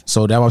anyways.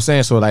 So that's what I'm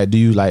saying. So like, do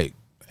you like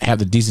have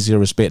the decency or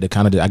respect to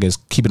kind of I guess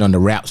keep it under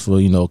wraps for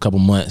a couple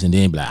months and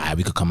then be like, all right,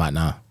 we could come out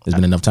now. There's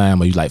been enough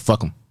time, or you like fuck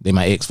them. They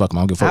my ex, fuck them.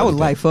 I don't give a fuck. I was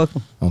like, fuck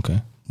them.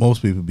 okay.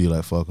 Most people be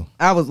like, fuck him.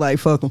 I was like,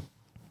 fuck them.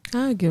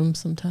 I give them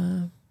some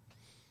time.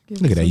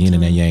 Look at that yin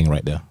and that yang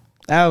right there.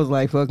 I was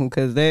like, fuck them,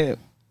 because that.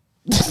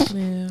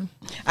 Yeah.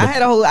 I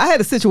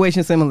had a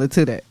situation similar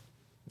to that.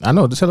 I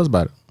know. Just tell us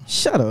about it.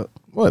 Shut up.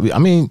 What I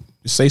mean,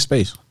 safe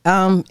space.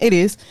 It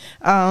is.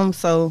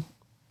 So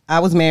I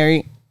was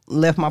married,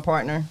 left my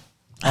partner.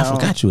 I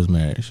forgot you was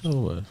married. Sure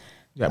was.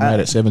 You got married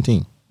at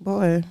 17.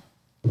 Boy,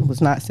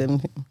 was not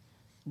 17.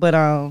 But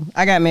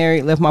I got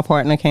married, left my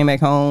partner, came back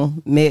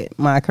home, met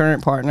my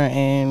current partner,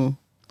 and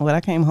when I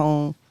came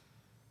home,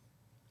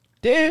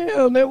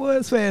 damn, that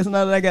was fast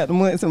now that I got the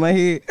months in my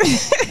head.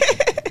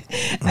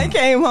 I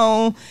came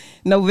home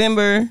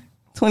November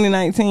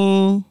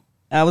 2019.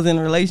 I was in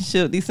a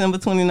relationship December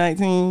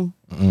 2019.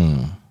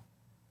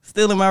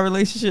 Still in my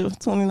relationship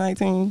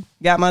 2019.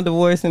 Got my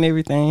divorce and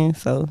everything.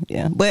 So,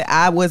 yeah. But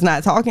I was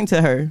not talking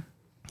to her.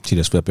 She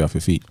just swept you off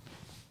your feet.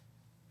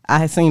 I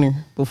had seen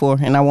her before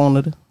and I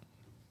wanted her.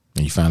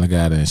 And you finally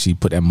got her and she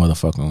put that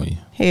motherfucker on you.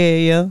 Hell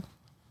yeah.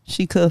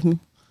 She cuffed me.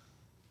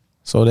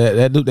 So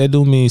that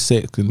do mean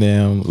sex and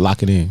damn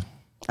lock it in.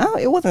 Oh,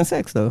 it wasn't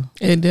sex though.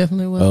 It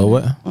definitely was. Oh,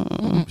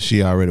 what?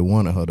 She already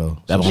wanted her though.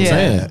 That's what I'm Yeah.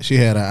 saying. She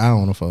had an eye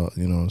on her for,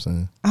 you know what I'm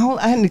saying?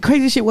 And the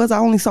crazy shit was I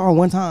only saw her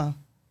one time.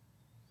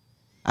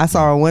 I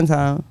saw her one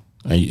time.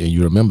 And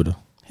you remember her.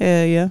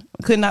 Hell yeah.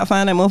 Could not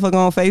find that motherfucker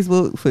on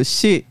Facebook for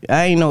shit.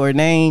 I ain't know her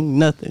name,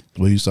 nothing.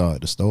 Well, you saw it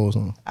at the store or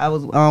something? I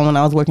was when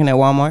I was working at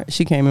Walmart.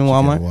 She came in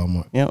Walmart.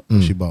 Walmart. Yep.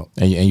 She bought.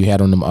 And you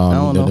had on them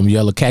don't know. them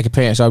yellow khaki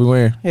pants y'all be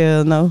wearing.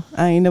 Hell no.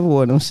 I ain't never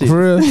wore them shit.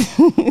 For real?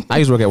 I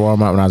used to work at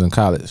Walmart when I was in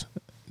college.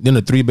 Then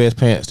the 3 best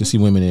pants to see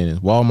women in is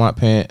Walmart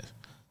pants,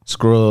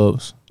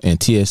 scrubs,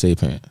 and TSA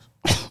pants.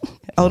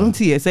 Oh, them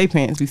TSA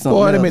pants be something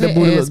Boy, they else. make the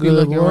booty look Ass be good,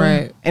 looking boy.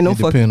 right. And them It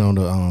fuck depends on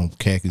the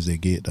khakis they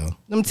get though.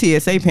 them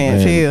TSA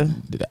pants, Man. hell.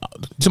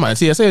 Somebody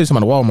TSA or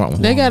somebody Walmart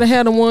one. They gotta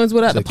have the ones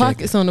without the Check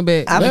pockets on the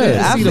back. I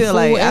Yeah. feel,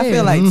 I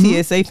feel like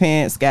TSA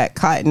pants got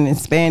cotton and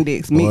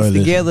spandex mixed listen.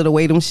 together the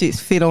way them shits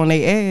fit on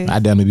their ass. I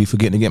damn near be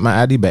forgetting to get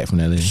my ID back from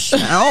that lady. I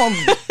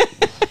don't.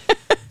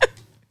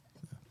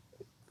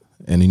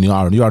 And then you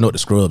already know what the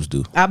scrubs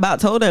do. I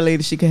about told that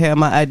lady she could have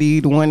my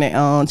ID, the one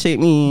that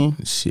checked me in.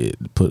 Shit,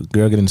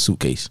 girl, get in the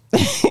suitcase.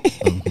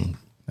 I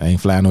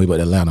ain't flying no way but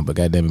Atlanta, but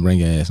goddamn it, bring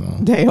your ass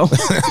on. Damn.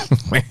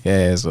 Bring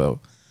your ass up.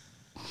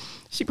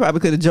 She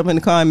probably could have jumped in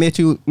the car and met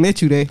you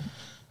there.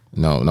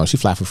 No, she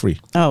fly for free.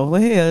 Oh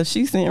well, hell,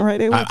 she's sitting right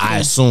there with I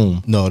you.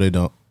 assume No, they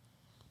don't.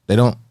 they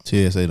don't.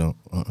 TSA don't.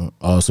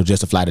 Oh, so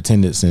just the flight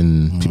attendants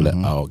and people that.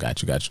 Oh,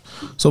 got you.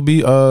 So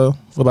what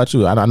about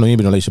you? I know you've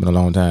been in a relationship in a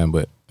long time,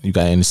 but you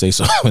got anything to say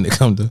so when it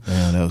comes to.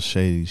 Man, that was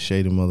shady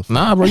motherfucker.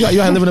 Nah, bro, you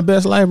ain't living the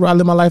best life, bro. I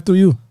live my life through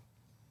you.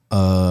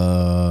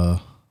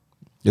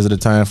 Is it a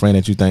time frame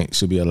that you think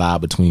should be allowed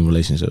between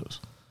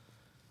relationships?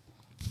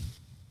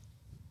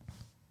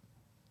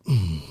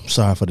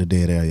 Sorry for the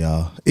dead air,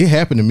 y'all. It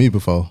happened to me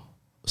before.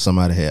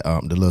 Somebody had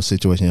the little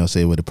situation y'all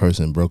said where the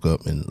person broke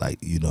up and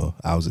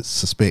I was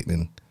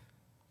suspecting,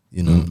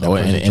 that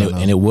person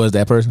And it was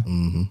that person.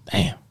 Mm-hmm.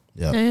 Damn.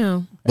 yeah.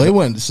 Damn. But it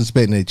wasn't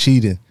suspecting they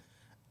cheated.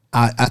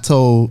 I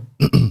told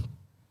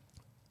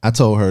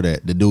her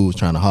that the dude was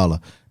trying to holler.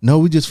 No,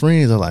 we just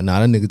friends. I was like, nah,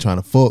 that nigga trying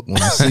to fuck.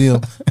 When I see him,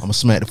 I'm gonna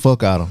smack the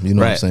fuck out of him. You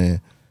know what I'm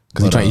saying?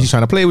 Because he's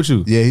trying to play with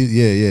you. Yeah,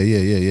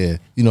 yeah.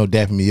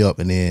 Dapping me up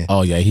and then.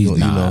 Oh yeah, he's you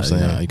know what I'm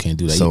saying? Nah, you can't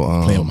do that. So,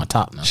 you playing with my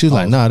top now. She was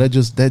like, nah, that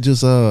just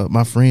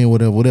my friend,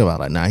 whatever. I was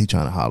like, nah, he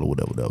trying to holler,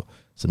 whatever.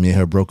 So me and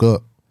her broke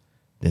up.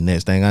 The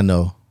next thing I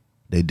know,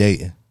 they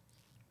dating.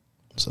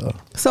 So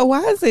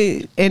why is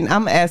it? And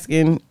I'm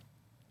asking,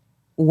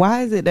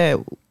 why is it that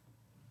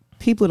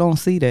people don't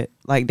see that?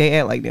 Like they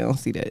act like they don't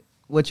see that.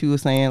 What you were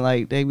saying,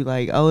 like they be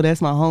like, "Oh,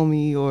 that's my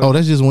homie," or Oh,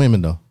 that's just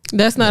women though.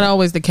 That's not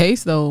always the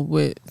case though.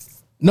 With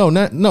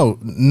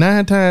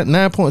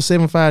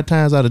 9.75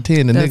 times out of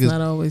 10, the that's niggas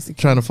not always the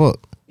case. trying to fuck.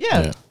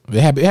 yeah.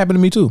 It happened to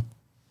me too,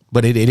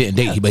 but they didn't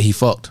date. But he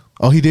fucked.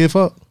 Oh, he did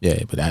fuck.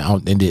 Yeah, but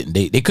they didn't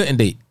date. They couldn't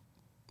date.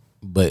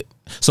 But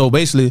so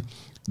basically,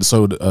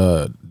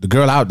 the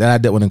girl that I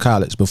dealt with in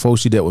college, before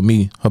she dealt with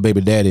me, her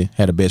baby daddy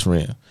had a best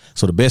friend.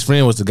 So the best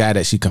friend was the guy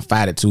that she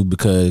confided to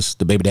because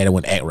the baby daddy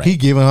wouldn't act right. He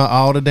giving her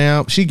all the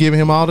damn. She giving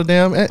him all the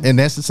damn, and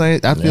that's the same.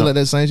 I feel like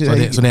that same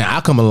shit. So then I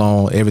come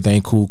along,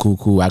 everything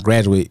cool. I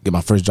graduate, get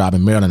my first job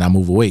in Maryland. I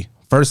move away.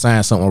 First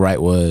sign something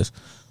right was,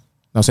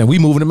 I'm saying we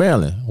moving to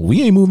Maryland.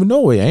 We ain't moving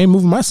nowhere. I ain't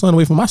moving my son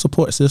away from my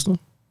support system.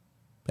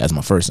 That's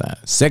my first sign.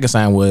 Second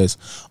sign was,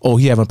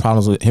 he having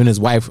problems with him and his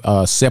wife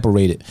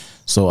separated.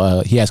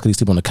 So he asked could he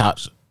sleep on the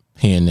couch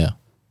here and there.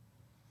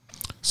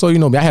 So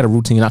I had a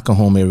routine. I come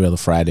home every other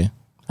Friday.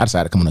 I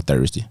decided to come on a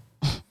Thursday.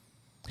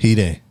 He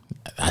there.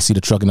 I see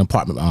the truck in the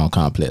apartment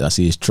complex. I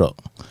see his truck.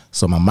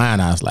 So in my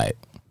mind, I was like,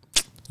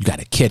 you got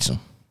to catch him.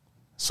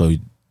 So,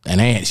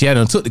 she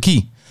hadn't took the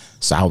key.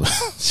 So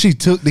She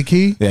took the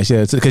key. yeah, she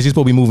had because she's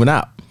supposed to be moving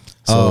out.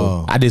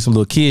 So I did some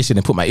little kid shit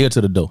and put my ear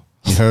to the door.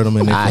 You heard him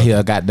in there. I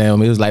hear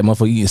goddamn, it was like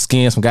motherfucker eating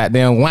skins from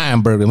goddamn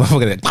Weinberger.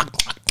 Motherfucker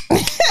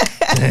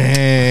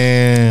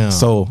Damn.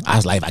 So I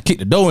was like, if I kick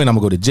the door in, I'm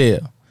gonna go to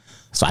jail.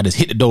 So I just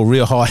hit the door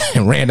real hard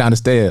and ran down the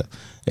stairs.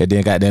 And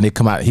then goddamn, he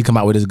come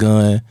out with his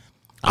gun.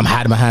 I'm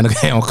hiding behind the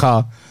damn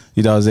car.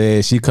 You know what I'm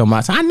saying? She come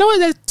out. So I know it's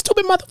that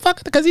stupid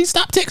motherfucker because he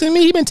stopped texting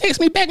me. He been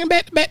texting me back and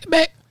back to back to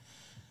back.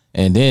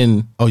 And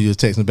then You was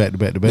texting back to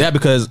back to back. yeah,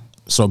 because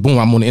so boom,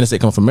 I'm on the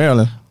interstate coming from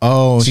Maryland.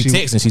 She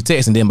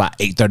texting. Then by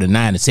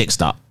 8:39, the text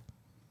stopped.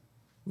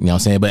 You know what I'm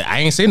saying? But I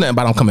ain't saying nothing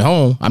about I'm coming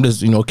home. I'm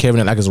just carrying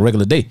it like it's a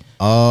regular day.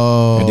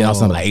 And then all of a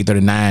sudden, like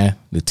 8:39,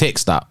 the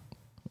text stopped.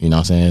 You know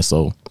what I'm saying?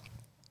 So,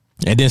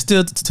 and then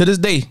still to this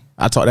day,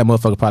 I talked to that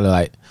motherfucker probably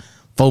like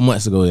 4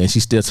 months ago, and she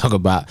still talk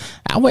about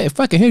I wasn't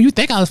fucking him. You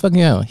think I was fucking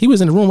him? He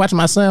was in the room watching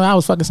my son. I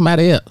was fucking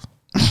somebody else.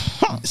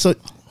 So,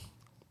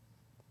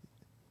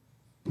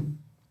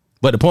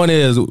 but the point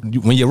is,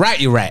 when you're right,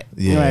 you're right.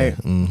 yeah.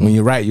 Right. When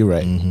you're right, you're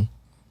right.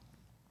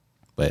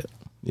 But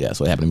yeah,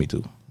 so it happened to me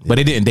too. But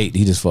they didn't date.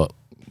 He just fucked.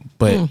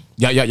 But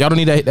y'all don't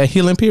need that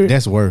healing period.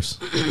 That's worse.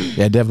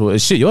 Yeah, definitely.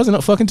 Shit, yours end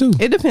up fucking too.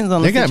 It depends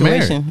on They the got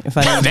situation. If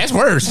I That's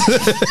worse.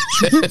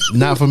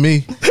 Not for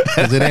me.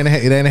 Because it ain't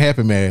a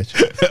happy marriage.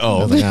 Oh,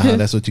 I was like,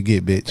 that's what you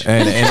get, bitch.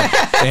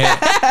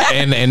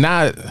 And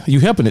now you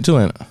helping it too,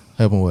 ain't it?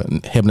 Helping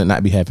what? Helping it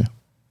not be happy.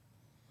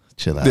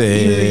 Chill out.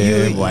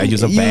 Yeah, boy,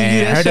 you's a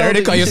bad. Heard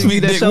they call you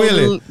Sweet Dick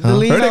Willie.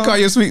 Heard they call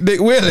you Sweet Dick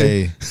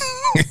Willie. Hey,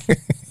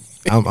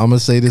 I'm gonna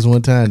say this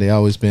one time. They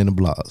always spin the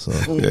block. So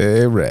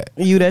yeah, right.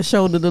 You that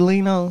shoulder to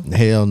lean on?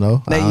 Hell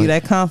no. That you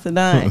that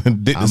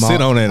confidant? Dick to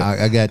sit on it.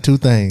 I got two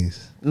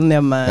things.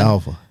 Never mind. To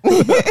offer.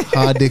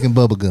 Hard dick and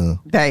bubble gum.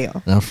 Damn.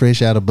 And I'm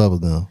fresh out of bubble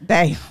gum.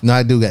 Damn. No,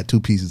 I do got 2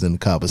 pieces in the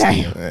car, but still.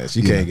 Yeah,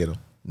 she can't get them.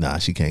 Nah,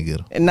 she can't get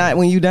them. And not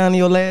when you down to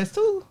your last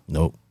two?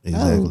 Nope.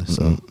 Exactly.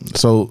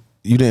 So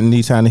you didn't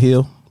need time to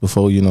heal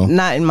before, you know?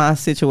 Not in my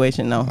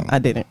situation, no. I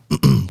didn't.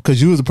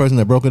 Because you was the person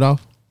that broke it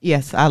off?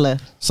 Yes, I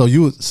left. So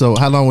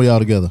how long were y'all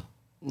together?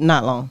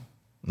 Not long.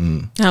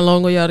 How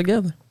long were y'all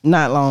together?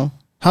 Not long.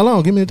 How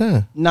long? Give me the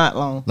time. Not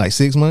long. Like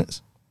 6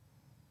 months?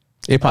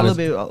 It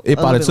probably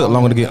took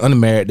longer to get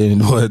unmarried than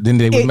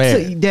they was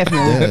married.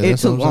 Definitely. Yeah, it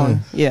took what I'm long.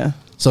 Yeah.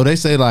 So they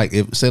say like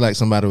if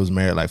somebody was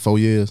married like 4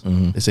 years,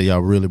 they say y'all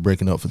really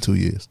breaking up for 2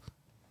 years.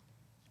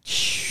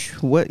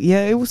 What?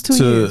 Yeah, it was 2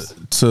 years.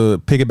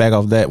 To piggyback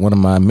off that, one of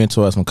my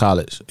mentors from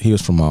college, he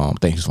was from I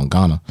think he's from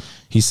Ghana.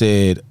 He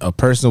said a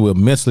person will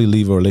mentally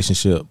leave a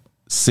relationship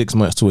 6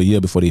 months to a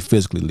year before they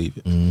physically leave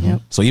it.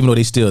 Yep. So even though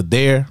they still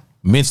there,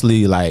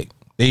 mentally, like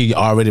they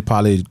already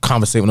probably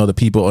conversate with other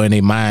people or in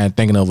their mind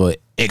thinking of a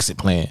exit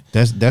plan.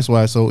 That's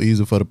why it's so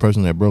easy for the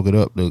person that broke it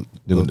up to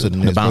go to the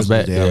next bounce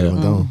back. They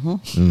already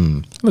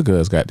gone. Look at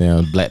us,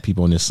 goddamn black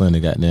people on this Sunday,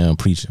 goddamn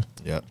preaching.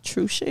 Yeah.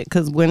 True shit.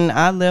 Because when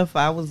I left,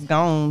 I was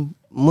gone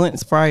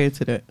months prior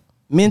to that.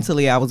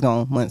 Mentally, I was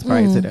gone months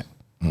prior to that.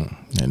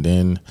 And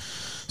then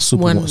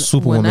When I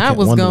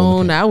was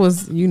gone, Woman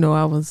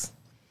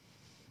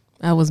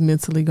I was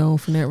mentally gone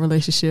from that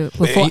relationship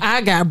before I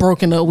got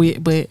broken up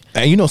with. But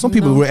and some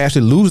people will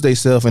actually lose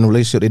themselves in a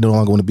relationship they no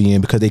longer want to be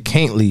in because they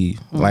can't leave.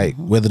 Like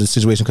whether the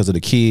situation because of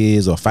the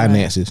kids or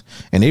finances,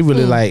 and they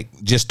really like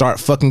just start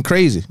fucking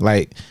crazy,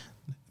 like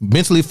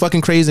mentally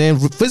fucking crazy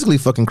and physically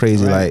fucking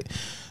crazy. Like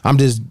I'm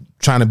just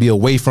trying to be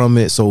away from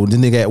it. So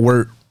then they at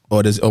work.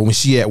 Or when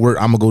she at work,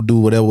 I'm gonna go do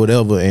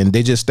whatever, and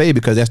they just stay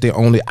because that's their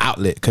only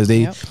outlet. Because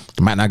they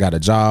might not got a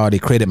job, their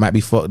credit might be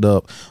fucked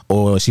up,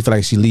 or she feel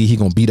like she leave, he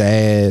gonna beat her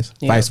ass,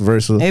 vice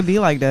versa. It'd be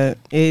like that.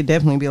 It'd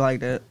definitely be like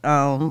that.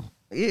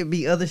 It'd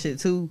be other shit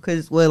too.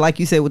 Because like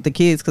you said with the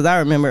kids, because I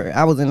remember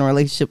I was in a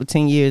relationship for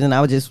 10 years and I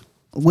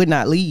would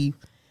not leave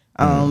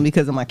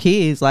because of my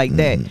kids. Like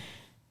that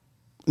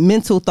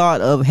mental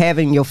thought of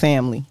having your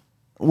family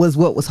was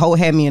what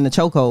had me in the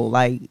chokehold.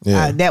 Like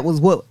that was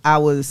what I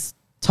was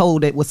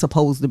told it was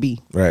supposed to be.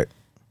 Right.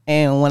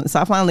 And once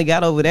I finally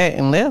got over that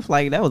and left,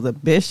 like that was the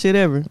best shit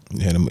ever.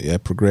 Yeah,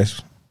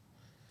 progression.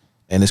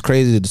 And it's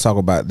crazy to talk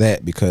about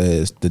that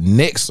because the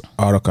next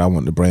article I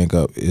want to bring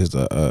up is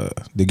the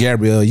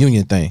Gabrielle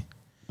Union thing.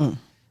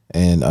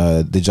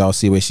 And did y'all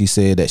see where she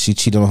said that she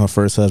cheated on her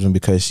first husband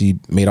because she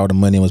made all the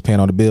money and was paying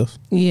all the bills?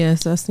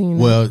 Yes, I seen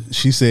that. Well,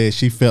 she said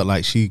she felt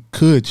like she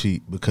could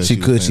cheat because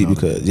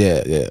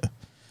yeah.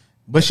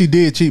 But she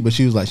did cheat, but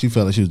she was like, she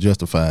felt like she was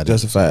justified.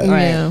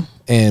 Yeah.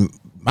 And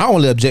my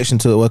only objection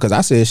to it was because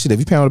I said, shit, if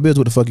you pay all the bills,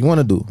 what the fuck you want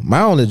to do?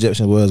 My only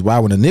objection was, why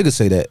when a nigga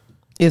say that?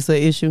 It's an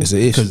issue. It's an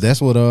issue. Because that's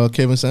what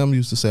Kevin Samuels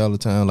used to say all the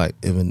time. Like,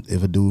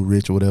 if a dude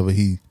rich or whatever,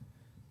 he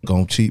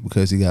gonna cheat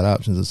because he got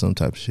options or some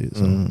type of shit.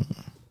 So,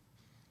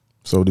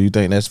 so do you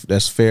think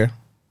that's fair?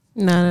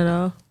 Not at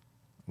all.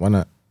 Why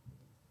not?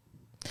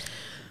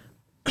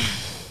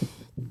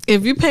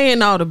 If you're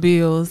paying all the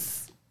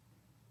bills,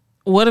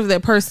 what if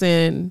that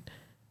person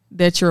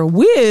that you're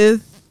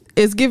with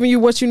is giving you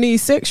what you need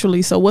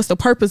sexually? So what's the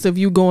purpose of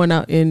you going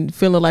out and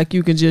feeling like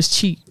you can just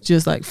cheat?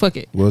 Just like, fuck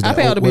it. I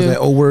pay all the bills. Was that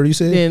old word you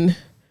said? Then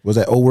was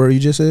that old word you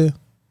just said?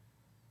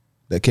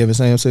 That Kevin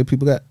Samuels said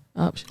people got?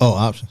 Options. Oh,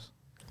 options.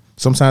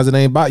 Sometimes it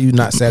ain't about you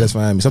not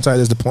satisfying me. Sometimes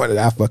it's the point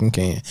that I fucking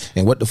can.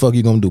 And what the fuck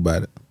you gonna do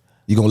about it?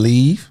 You gonna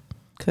leave?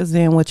 Because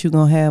then what you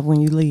gonna have when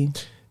you leave?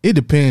 It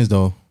depends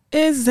though.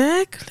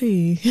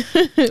 Exactly. He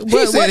said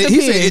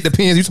it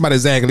depends. You talking about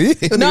exactly.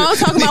 No, I'm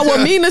talking about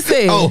what Mina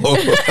said.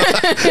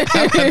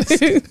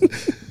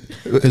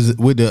 Because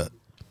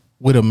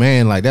with a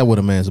man like that, what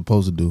a man's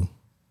supposed to do?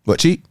 What,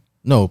 cheat?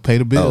 No, pay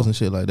the bills and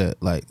shit like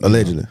that. Like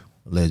allegedly.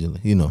 Allegedly.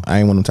 I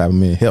ain't one of them type of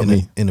men. Help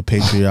me. In the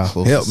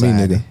patriarchal help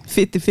society. me, nigga.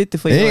 50-50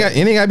 for you. It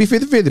ain't gotta be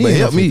 50-50, but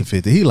help me.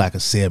 50-50. He like a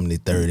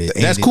 70-30.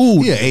 That's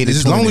cool. Yeah, 80,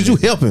 as long as you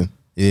helping.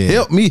 Yeah.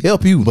 Help me,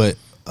 help you. But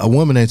a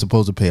woman ain't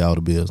supposed to pay all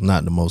the bills,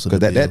 not the most of the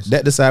bills.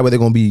 That decide whether they're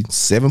gonna be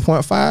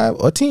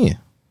 7.5 or 10.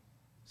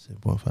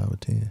 7.5 or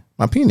 10.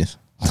 My penis.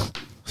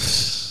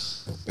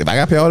 If I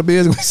gotta pay all the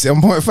bills, it's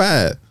gonna be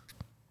 7.5.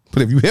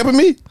 But if you helping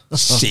me,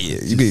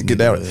 shit, you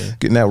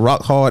getting that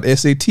rock hard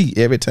SAT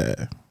every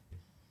time.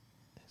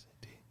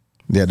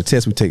 Yeah, the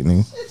test we take,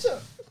 nigga.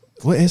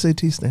 What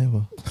SAT stand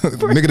for?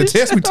 Nigga, the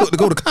test we took to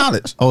go to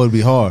college. Oh, it'd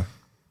be hard.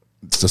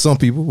 To some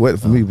people. What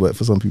for me, but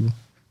for some people.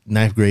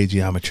 9th grade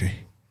geometry.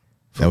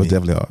 That was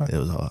definitely hard. It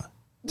was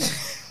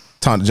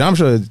hard.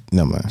 Geometry?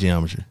 Never mind.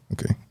 Geometry.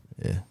 Okay.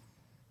 Yeah.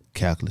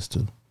 Calculus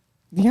too.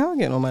 Y'all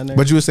get on my nerves.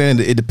 But you were saying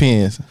that it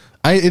depends.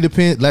 It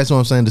depends. That's what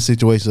I'm saying. The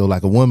situation. So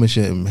like a woman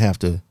shouldn't have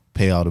to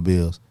pay all the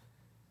bills.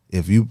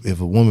 If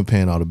a woman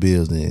paying all the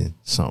bills, then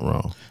something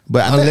wrong.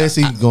 But unless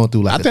he's going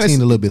through like a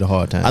little bit of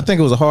hard time. I think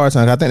it was a hard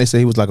time. I think they said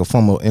he was like a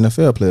former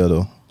NFL player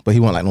though, but he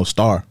wasn't like no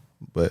star.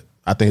 But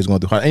I think he's going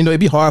through hard. And, you know,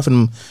 it'd be hard for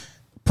them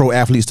pro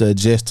athletes to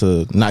adjust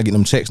to not getting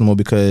them checks no more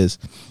because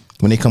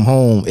when they come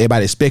home,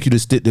 everybody expect you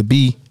to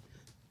be.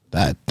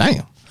 Damn,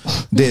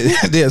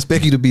 they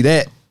expect you to be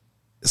that.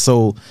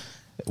 So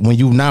when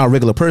you now a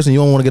regular person, you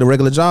don't want to get a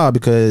regular job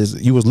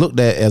because you was looked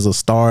at as a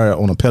star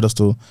on a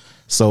pedestal.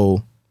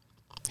 So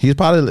he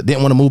probably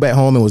didn't want to move back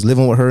home and was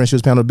living with her and she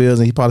was paying the bills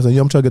and he probably said,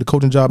 I'm trying to get a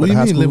coaching job What at do the you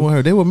high mean school. living with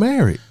her? They were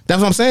married. That's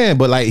what I'm saying.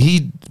 But like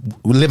he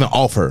was living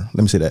off her.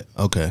 Let me say that.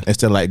 Okay.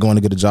 Instead of like going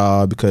to get a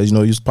job because, you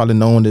know, you're probably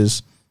known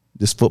as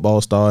this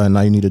football star and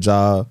now you need a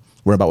job.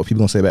 Worry about what people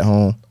gonna say back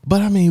home.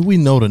 But I mean, we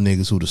know the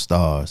niggas who the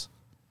stars.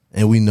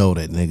 And we know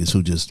that niggas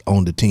who just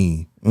own the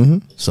team.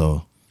 Mm-hmm.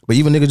 So, but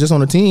even niggas just on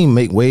the team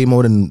make way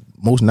more than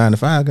most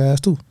 9-to-5 guys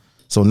too.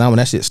 So now when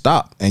that shit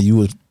stopped and you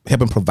was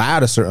helping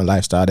provide a certain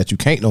lifestyle that you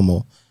can't no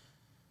more.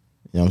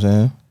 You know what I'm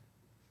saying?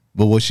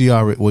 but was she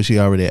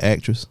already an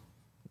actress?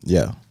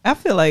 Yeah. I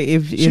feel like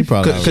if She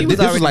probably she was this was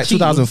already like cheating,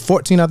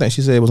 2014, I think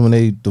she said it was when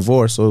they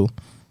divorced. So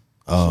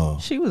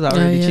she was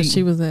already cheating.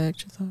 she was an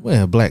actress.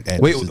 Well, black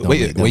actresses don't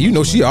make that wait, you much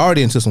know she money.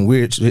 already into some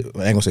weird shit. I ain't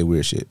gonna say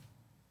weird shit.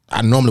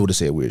 I normally would have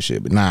said weird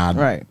shit, but nah,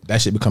 Right.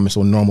 that shit becoming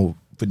so normal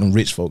for them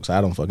rich folks. I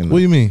don't fucking know. What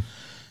do you mean?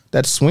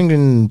 That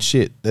swinging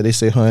shit that they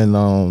say her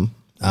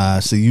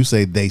and So you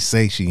say they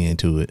say she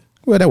into it.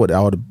 well, that what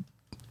all the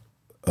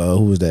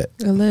who was that?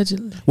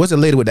 Allegedly. What's the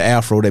lady with the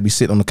afro that be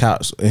sitting on the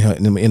couch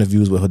in them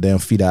interviews with her damn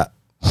feet out?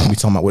 We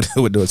talking about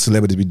what the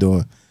celebrities be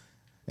doing.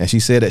 And she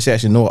said that she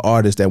actually know an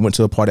artist that went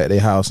to a party at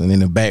their house, and in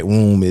the back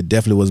room, it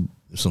definitely was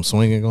Some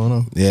swinging going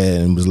on. yeah,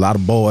 and it was a lot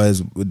of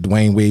boys with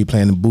Dwayne Wade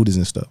playing the booties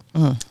and stuff.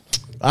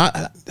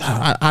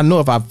 I know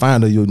if I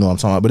find her, you'll know what I'm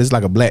talking about. But it's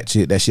like a black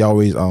chick that she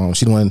always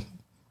she the one.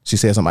 She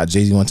said something about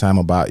Jay-Z one time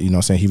about, you know what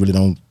I'm saying, he really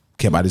don't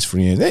care about his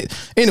friends.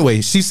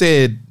 Anyway, she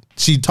said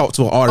she talked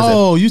to an artist.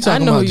 Oh, you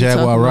talking know about who you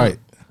Jaguar talking Wright?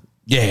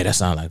 Yeah, that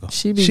sound like her.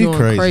 She be She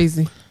going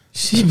crazy.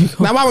 She be going.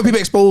 Now, why would people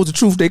expose the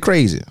truth? They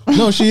crazy.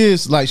 No, she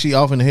is like she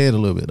off in the head a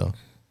little bit though.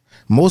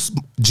 Most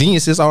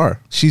geniuses are.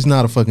 She's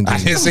not a fucking I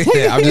didn't genius. say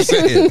that. I'm just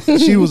saying.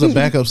 She was a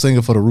backup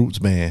singer for the Roots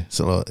band.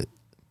 So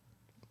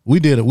we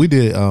did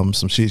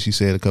some shit she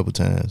said a couple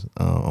times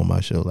on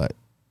my show. Like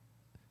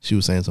she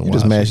was saying some You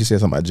wild just mad shit. she said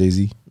something about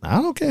Jay-Z.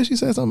 I don't care. She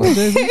said something about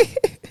Jay-Z.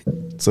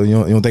 So you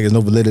don't think there's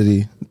no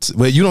validity?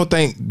 Well, you don't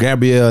think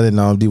Gabrielle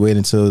and D Wade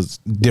into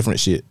different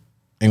shit?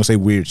 Ain't gonna say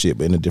weird shit,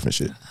 but in a different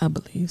shit. I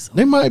believe so.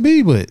 They might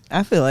be, but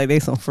I feel like they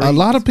some freaks. a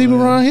lot of people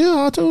but- around here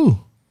are too.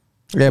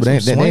 Yeah, but they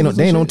ain't swingers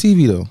on and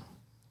TV though.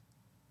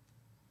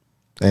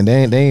 And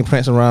they ain't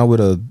prancing around with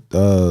a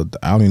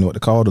I don't even know what to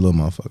call the little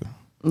motherfucker.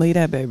 Leave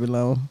that baby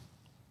alone.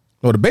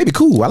 No, the baby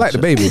cool. I like the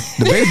baby.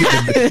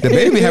 The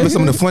baby having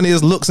some of the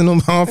funniest looks in them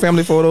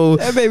family photos.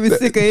 That baby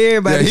sick of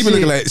everybody. Yeah, he be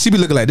looking like she be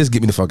looking like this.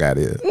 Get me the fuck out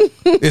of here.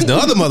 It's the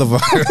other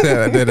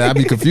motherfucker that I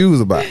be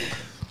confused about.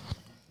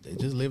 They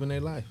just living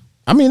their life.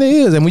 I mean, it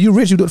is. And when you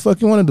rich, you do what the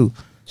fuck you want to do.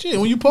 Shit,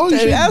 when you poor, you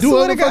Hey, should I do swear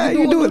what to the fuck God, you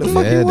you do what the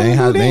fuck Yeah, you they want ain't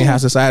to how do they ain't then. how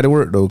society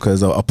work though.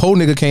 Because a poor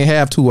nigga can't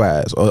have two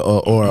wives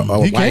or a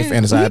He wife can.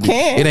 and a side. He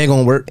can. It ain't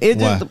gonna work. It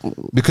Why?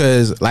 just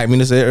Because like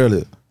Mina said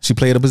earlier, she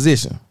played a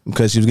position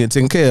because she was getting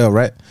taken care of,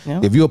 right?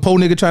 Yeah. If you a poor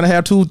nigga trying to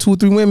have two,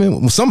 3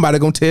 women, somebody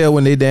gonna tell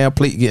when they damn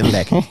plate getting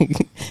lacking.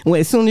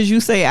 when as soon as you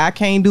say I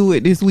can't do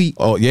it this week,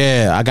 Oh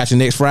yeah, I got you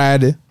next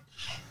Friday.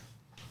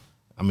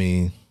 I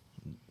mean,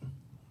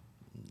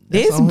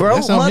 this broke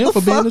that's on him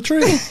for being a motherfucker.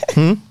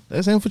 trick.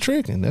 That's him for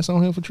tricking. That's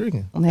on him for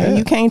tricking. Man,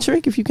 you can't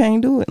trick if you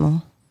can't do it.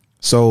 No.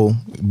 So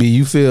B,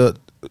 you feel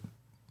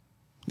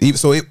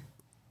so it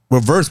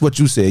reverse what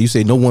you said. You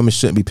say no woman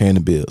shouldn't be paying the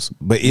bills,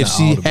 but if Not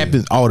she all the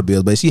happens all the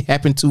bills, but if she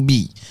happened to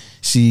be,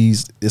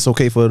 it's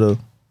okay for her to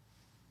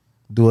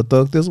do a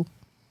thug thistle.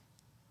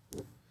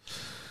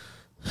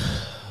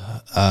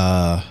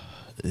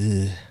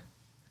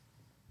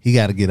 He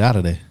got to get out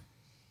of there.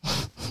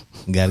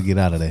 Got to get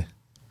out of there.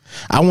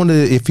 I wonder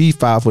if he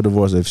filed for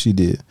divorce or if she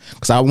did,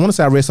 because I want to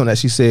say I read something that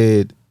she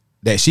said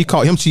that she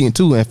caught him cheating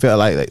too and felt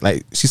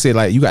like she said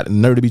like you got the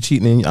nerve to be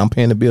cheating and I'm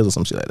paying the bills or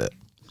some shit like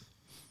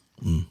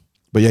that.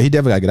 But yeah, he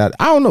definitely got to get out.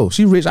 I don't know.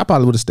 She rich. I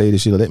probably would have stayed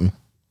if she'd let me.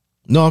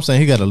 No, I'm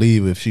saying he got to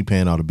leave if she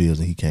paying all the bills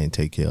and he can't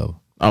take care of her.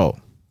 Oh,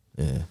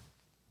 Yeah.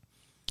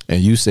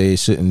 and you say it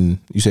shouldn't.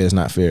 You say it's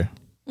not fair.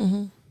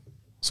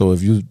 So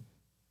if you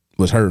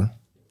was her,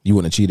 you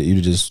wouldn't have cheated.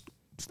 You'd just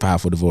file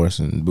for divorce.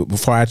 And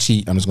before I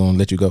cheat, I'm just gonna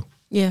let you go.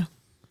 Yeah.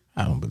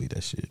 I don't believe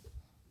that shit.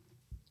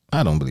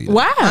 I don't believe that.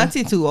 Why?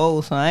 Auntie too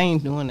old, so I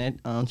ain't doing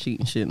that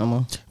cheating shit no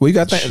more. Well, you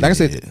got to think. Like I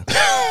said,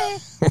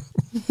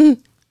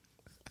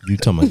 You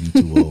talking about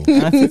you too old.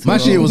 Auntie too My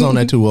shit old. was on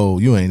that too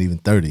old. You ain't even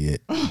 30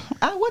 yet.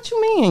 What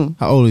you mean?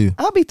 How old are you?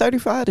 I'll be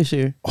 35 this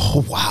year.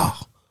 Oh, wow.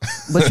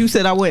 But you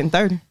said I wasn't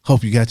 30.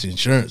 Hope you got your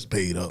insurance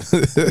paid up,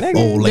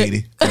 old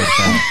lady.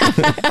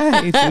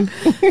 I hate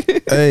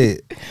you. Hey,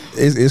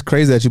 it's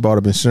crazy that you brought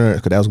up insurance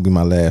because that was gonna be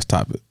my last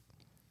topic.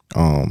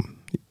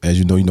 As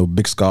you know,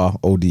 Big Scar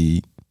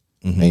OD'd,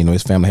 and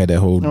his family had that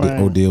whole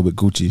ordeal with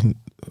Gucci,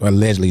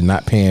 allegedly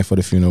not paying for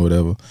the funeral, or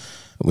whatever.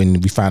 When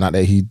we found out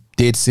that he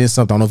did send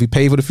something, I don't know if he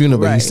paid for the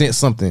funeral, but he sent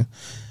something.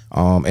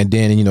 And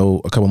then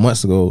a couple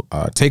months ago,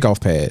 Takeoff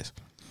passed,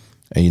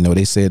 and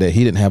they said that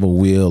he didn't have a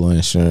will or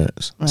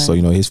insurance, so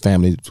his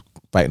family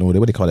fighting over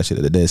what they call that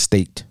shit, the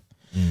estate.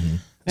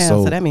 Yeah,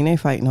 so that mean they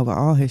fighting over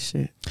all his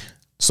shit.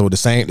 So the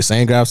same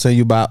guy I was telling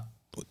you about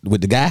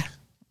with the guy,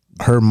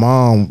 her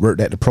mom worked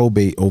at the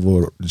probate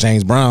over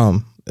James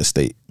Brown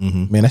estate.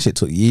 Man, that shit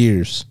took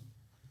years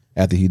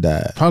after he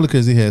died. Probably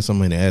because he had so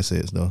many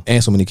assets though,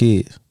 and so many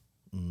kids.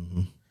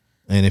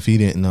 And if he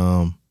didn't,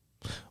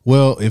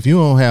 if you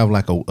don't have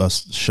like a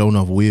show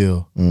enough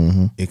will,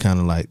 it kind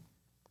of like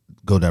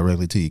go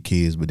directly to your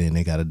kids, but then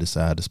they got to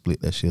decide to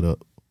split that shit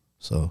up.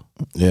 So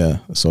yeah,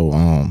 so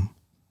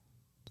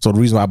the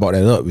reason why I brought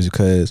that up is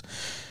because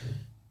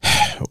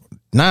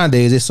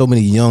nowadays there's so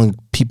many young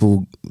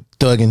people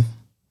thugging,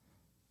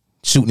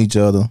 shooting each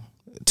other,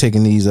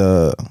 taking these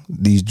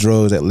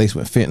drugs that laced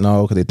with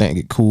fentanyl because they think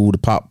it cool to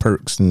pop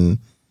perks and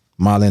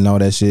Molly and all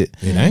that shit.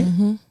 It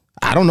ain't.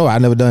 I don't know. I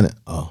never done it.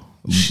 Oh,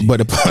 but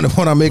the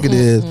point I'm making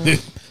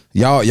is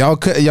y'all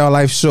cutting y'all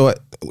life short,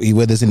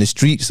 whether it's in the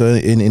streets or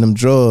in them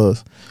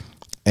drugs,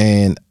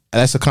 and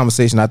that's a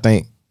conversation I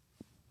think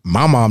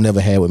my mom never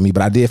had with me.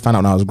 But I did find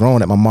out when I was growing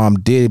that my mom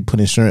did put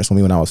insurance on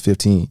me when I was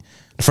 15.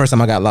 The first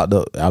time I got locked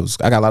up,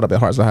 I got locked up at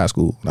Hartsville High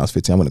School when I was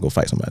 15. I went to go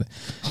fight somebody,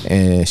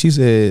 and she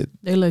said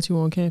they let you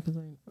on campus.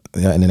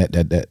 Yeah, and then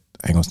that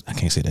I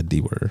can't say that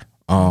D word.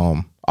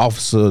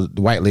 Officer,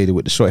 the white lady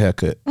with the short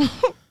haircut. I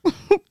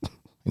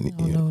don't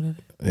know that.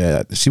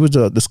 Yeah, she was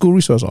the school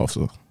resource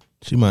officer.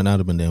 She might not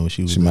have been there when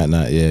she was. She might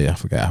not. Yeah, I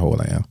forgot how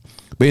old I am.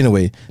 But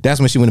anyway, that's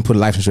when she went and put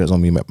life insurance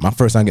on me. My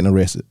first time getting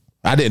arrested.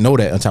 I didn't know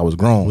that until I was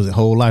grown. Was it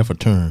whole life or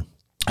term?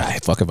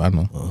 Fuck if I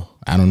know.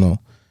 I don't know.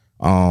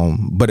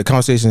 But the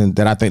conversation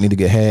that I think need to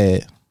get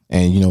had,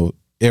 and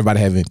everybody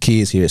having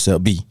kids here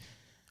except B.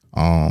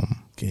 Yeah,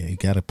 you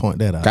gotta point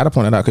that out.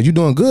 Because you're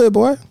doing good,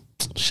 boy.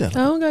 Shut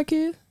I up. don't got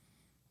kids.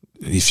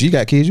 If she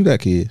got kids, you got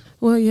kids.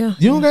 Well, yeah.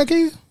 You don't got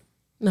kids?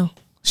 No.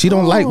 She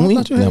don't like I me.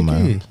 thought you had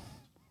a kid.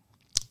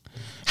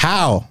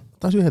 How? I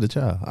thought you had a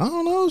child. I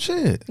don't know.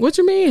 Shit. What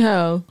you mean?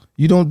 How?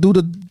 You don't do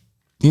the,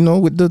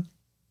 with the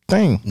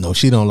thing. No,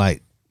 she don't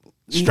like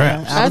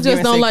straps. I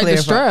just don't like the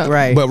strap.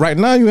 Right. But right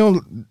now you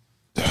don't.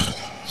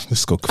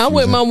 Let's go. I'm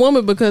with my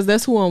woman because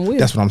that's who I'm with.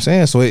 That's what I'm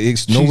saying. So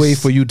it's no way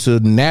for you to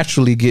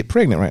naturally get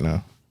pregnant right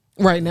now.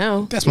 Right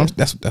now. That's what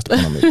that's the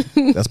point I'm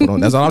making.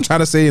 That's all I'm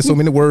trying to say in so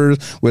many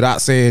words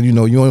without saying you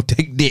don't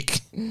take dick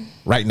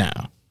right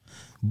now.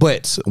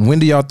 But when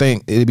do y'all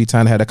think it'd be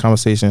time to have that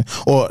conversation,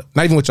 or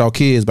not even with y'all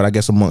kids, but I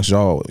guess amongst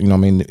y'all?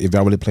 If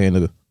y'all really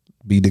planning to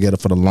be together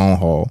for the long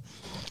haul,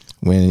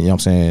 when I'm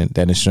saying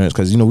that insurance,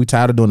 because we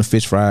tired of doing the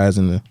fish fries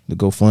and the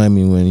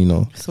GoFundMe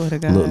when Swear to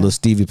God. little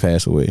Stevie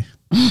passed away.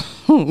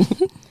 I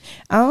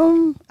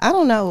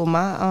don't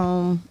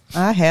know.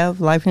 I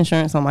have life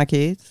insurance on my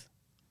kids.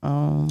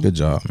 Good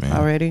job, man.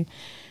 Already.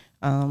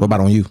 What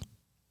about on you?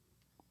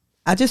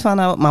 I just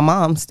found out my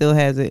mom still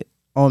has it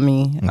on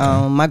me.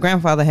 Okay. My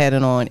grandfather had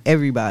it on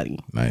everybody.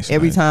 Nice.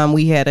 Every time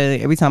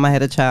I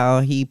had a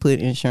child, he put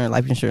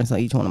life insurance on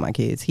each one of my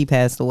kids. He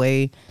passed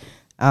away.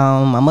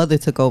 My mother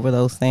took over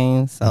those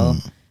things, so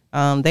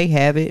they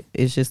have it.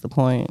 It's just the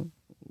point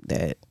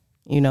that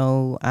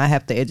I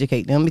have to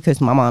educate them because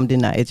my mom did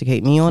not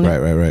educate me on it.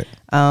 Right.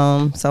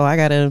 So I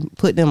gotta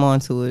put them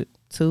onto it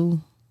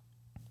too,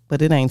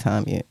 but it ain't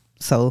time yet.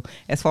 So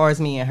as far as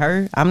me and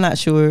her, I'm not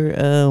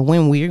sure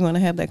when we're gonna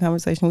have that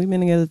conversation. We've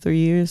been together 3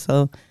 years,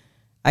 so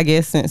I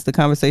guess since the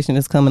conversation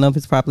is coming up,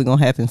 it's probably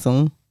gonna happen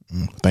soon.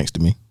 Thanks to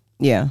me.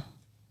 Yeah.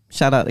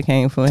 Shout out to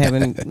Kane for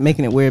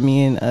making it where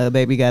me and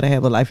baby got to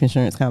have a life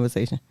insurance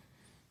conversation.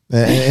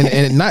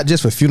 And not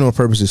just for funeral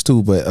purposes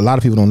too, but a lot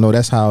of people don't know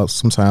that's how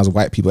sometimes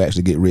white people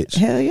actually get rich.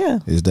 Hell yeah.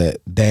 Is that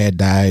dad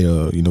died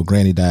or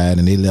granny died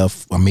and they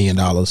left $1 million.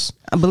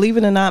 Believe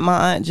it or not,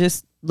 my aunt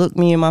just looked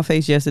me in my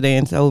face yesterday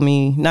and told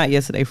me, not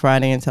yesterday,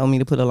 Friday, and told me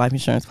to put a life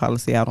insurance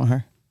policy out on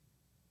her.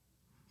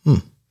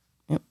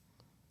 Yep.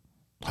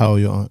 How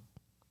old your aunt?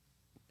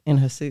 In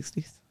her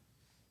 60s.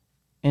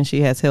 And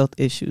she has health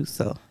issues,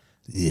 so.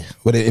 Yeah,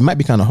 but it might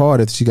be kind of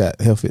hard if she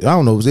got health. I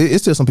don't know.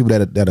 It's still some people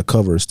that'll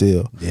cover her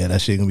still. Yeah, that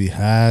shit gonna be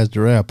high as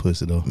giraffe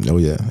pussy though. Oh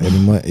yeah, every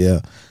month. Yeah,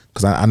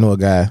 because I know a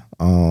guy.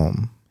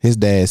 His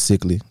dad's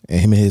sickly,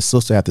 and him and his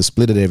sister have to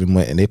split it every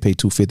month, and they pay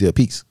 $250 a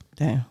piece.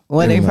 Damn.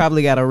 Well, they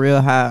probably got a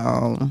real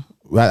high.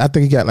 I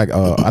think he got I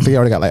think he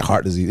already got like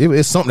heart disease.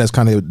 It's something that's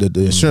kind of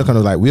the insurance kind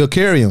of like we'll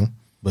carry him,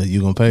 but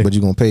you gonna pay. But you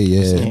gonna pay,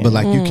 yeah. But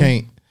like you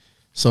can't.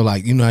 So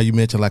like how you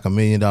mentioned like $1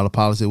 million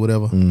policy or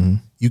whatever. Mm-hmm.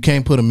 You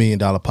can't put $1 million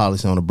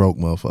policy on a broke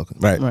motherfucker.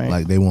 Right.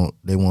 Like they won't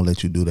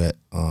let you do that.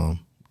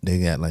 They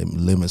got like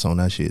limits on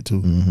that shit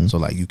too. Mm-hmm. So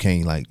like you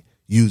can't like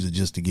use it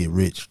just to get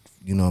rich.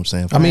 You know what I'm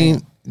saying? I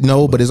mean,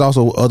 No, but there's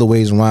also other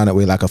ways around it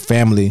where like a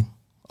family,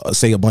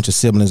 say a bunch of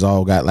siblings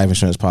all got life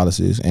insurance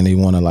policies and they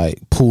want to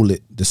like pool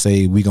it to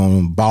say we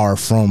gonna borrow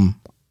from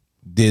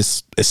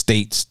this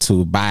estates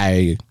to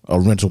buy a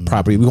rental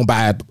property. We're gonna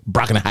buy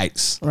Brockton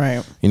Heights. Right.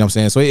 You know what I'm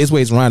saying? So it's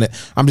ways around it.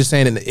 I'm just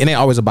saying it ain't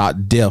always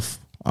about death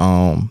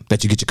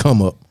that you get your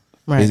come up.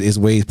 Right. It's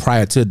ways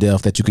prior to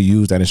death that you could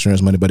use that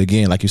insurance money. But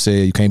again, like you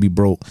said, you can't be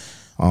broke.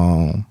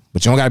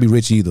 But you don't gotta be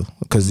rich either.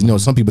 Because you know,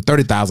 some people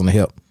 $30,000 to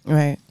help.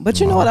 Right. But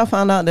you know what I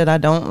found out that I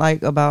don't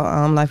like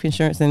about life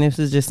insurance, and this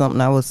is just something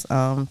I was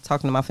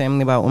talking to my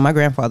family about. When my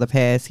grandfather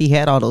passed, he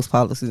had all those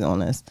policies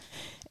on us.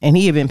 And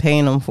he had been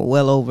paying them for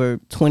well over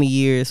 20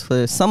 years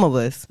for some of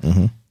us.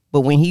 Mm-hmm.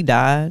 But when he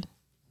died,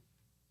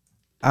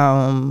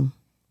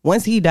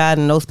 once he died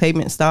and those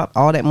payments stopped,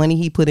 all that money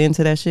he put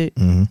into that shit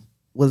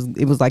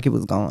was like it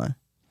was gone.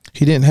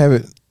 He didn't have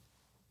it.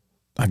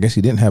 I guess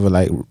he didn't have it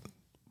like.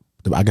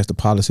 I guess the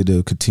policy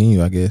to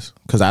continue. I guess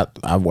because I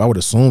would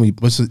assume he.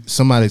 But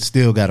somebody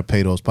still got to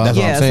pay those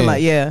policies. That's what I'm saying.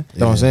 Somebody, That's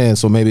what I'm saying.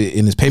 So maybe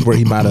in his paperwork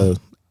he might have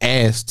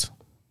asked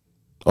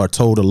or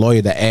told a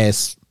lawyer to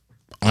ask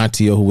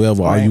auntie or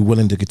whoever, are you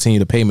willing to continue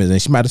the payments?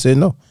 And she might have said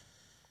no.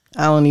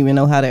 I don't even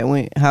know how that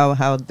went, how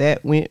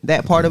that went,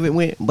 that part of it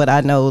went. But I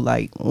know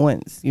like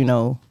once, you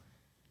know,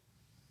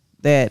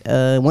 that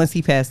once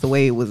he passed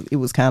away, it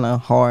was kind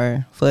of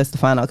hard for us to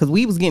find out because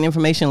we was getting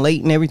information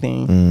late and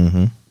everything.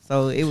 Mm-hmm.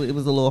 So it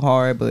was a little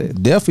hard,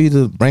 but definitely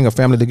to bring a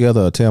family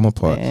together or tear them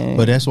apart. Man.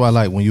 But that's why,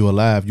 like, when you're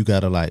alive, you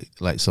gotta like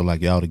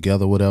y'all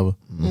together, whatever.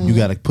 Mm-hmm. You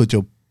gotta put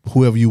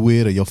whoever you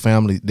with or your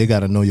family, they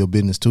gotta know your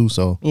business too,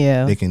 so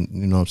they can,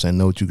 you know what I'm saying,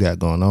 know what you got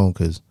going on.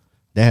 Because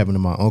that happened to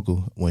my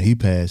uncle when he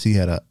passed. He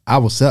had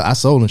I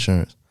sold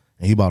insurance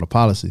and he bought a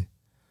policy,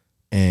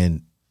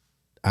 and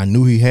I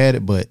knew he had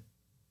it, but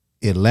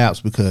it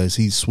lapsed because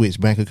he switched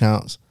bank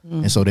accounts,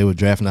 and so they were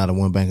drafting out of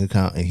one bank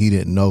account, and he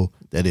didn't know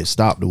that it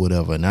stopped or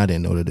whatever, and I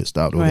didn't know that it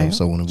stopped or whatever.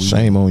 So when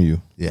shame on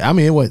you. Yeah, I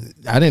mean,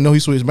 I didn't know he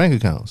switched bank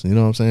accounts. You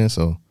know what I'm saying?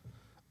 So,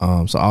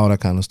 so all that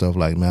kind of stuff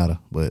like matter,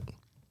 but.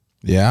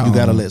 Yeah, you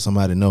gotta let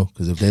somebody know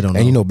because if they don't know.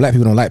 And you know, black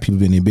people don't like people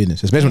being in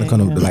business, especially when it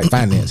comes to like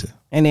finances.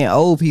 And then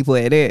old people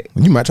at that.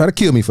 You might try to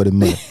kill me for the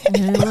money.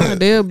 Yeah,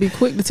 they'll be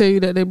quick to tell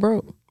you that they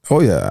broke. Oh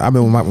yeah, I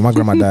mean when my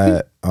grandma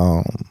died,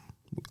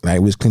 like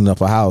we was cleaning up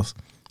her house.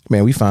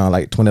 Man, we found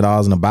like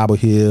 $20 in a Bible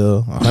here,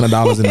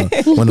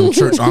 $100 in one of them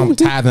church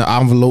tithing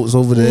envelopes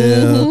over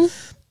there.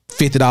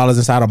 $50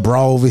 inside a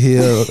bra over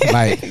here.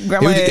 Like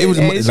it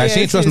was like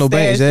she ain't trust no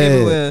banks. Yeah.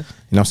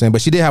 You know what I'm saying?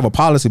 But she did have a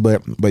policy,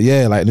 but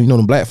yeah, like you know,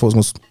 them black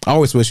folks I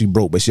always swear she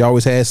broke, but she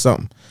always had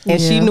something. And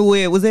she knew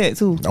where it was at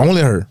too.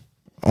 Only her.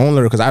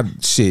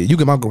 Because you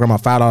get my grandma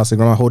 $5, say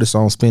grandma hold this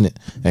on, spin it,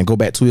 and go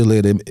back 2 years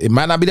later. It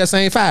might not be that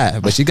same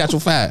 $5, but she got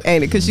your $5.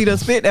 Ain't it? Because she done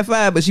spent that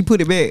 $5, but she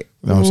put it back.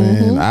 You know what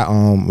I'm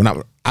saying? When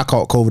I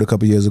caught COVID a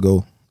couple years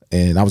ago,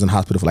 and I was in the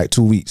hospital for like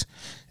 2 weeks,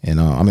 and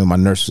my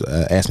nurse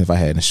asked me if I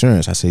had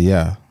insurance. I said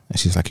yeah. And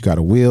she's like, you got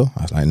a will?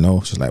 I was like,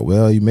 no. She's like,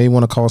 well, you may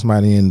want to call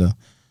somebody in to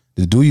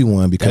do you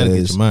one because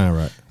get your mind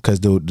right. Because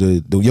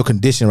your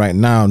condition right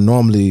now,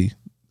 normally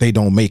they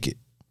don't make it.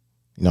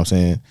 You know what I'm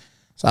saying?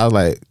 So I was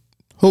like,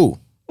 who?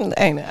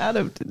 Ain't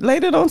it?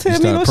 Later don't tell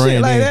me no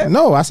shit like that.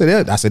 No, I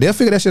said they'll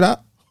figure that shit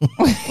out.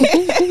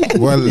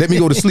 Well, let me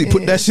go to sleep.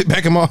 Put that shit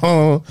back in my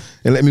home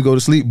and let me go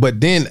to sleep. But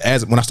then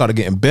when I started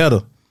getting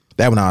better,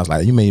 that when I was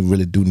like, you may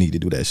really do need to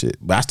do that shit.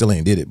 But I still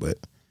ain't did it, but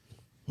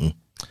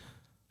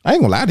I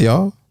ain't gonna lie to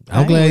y'all.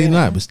 I'm glad you're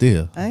not, but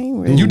still. I ain't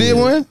really. You did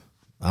one?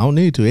 I don't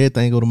need to.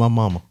 Everything go to my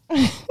mama.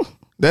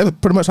 That's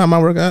pretty much how my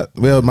work out.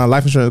 Well, my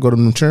life insurance go to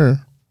insurance.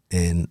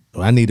 And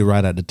I need to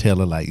write out the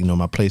teller, like, you know,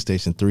 my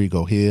PlayStation 3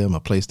 go here, my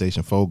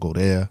PlayStation 4 go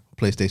there,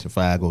 PlayStation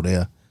 5 go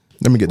there.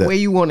 Let me get that. Where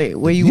you want it?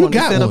 Where you want it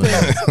set up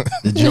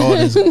at?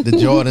 The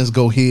Jordans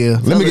go here.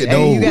 Let me get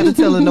those. You got to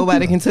tell her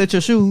nobody can touch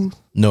your shoes.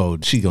 No,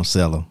 she gonna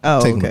sell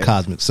them. Take them to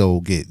Cosmic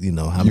Soul, get, you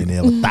know, how many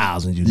ever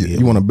thousands you get.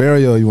 You want to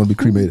bury or you want to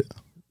be cremated?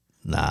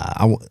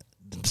 Nah,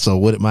 so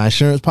what? My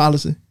insurance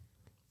policy?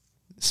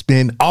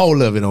 Spend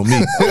all of it on me.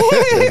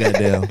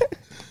 Goddamn.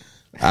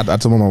 I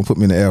told my mom to put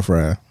me in the air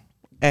fryer.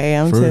 Hey,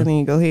 I'm telling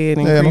you, go ahead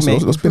and cremate.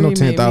 Don't spend no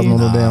 $10,000 on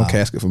no damn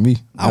casket for me.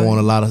 I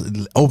want a lot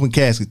of open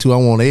casket too. I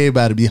want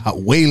everybody to be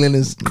wailing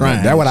and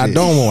crying. That's what I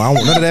don't want. I don't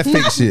want none of that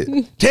fake shit.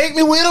 Take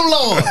me with them,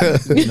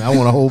 Lord. I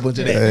want a whole bunch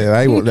of that. Yeah,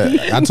 I ain't want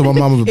that. I told my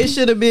mama. It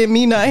should have been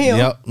me, not him.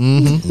 Yep.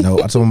 Mm-hmm.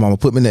 No, I told my mama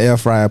put me in the air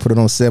fryer, put it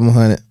on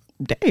 700.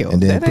 Damn,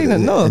 and then that ain't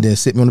enough. And then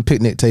sit me on the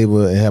picnic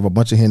table and have a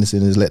bunch of Hennessy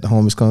and just let the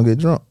homies come get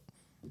drunk.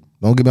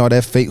 Don't give me all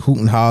that fake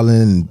hooting,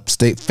 hollering, and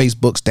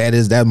Facebook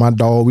status. That's my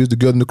dog. We was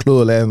together in the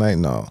club last night.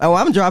 No. Oh,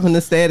 I'm dropping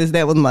the status.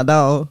 That was my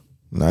dog.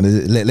 No,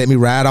 let me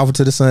ride off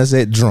into the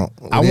sunset drunk.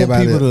 I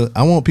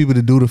want people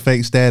to do the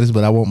fake status,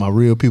 but I want my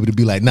real people to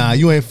be like, nah,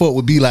 you ain't fuck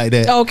with be like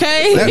that.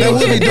 Okay. That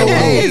would be dope.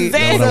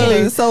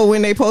 Exactly. So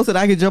when they post it,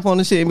 I could jump on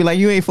the shit and be like,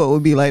 you ain't fuck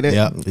with be like that.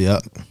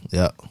 Yep.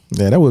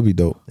 Yeah, that would be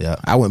dope. Yeah.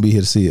 I wouldn't be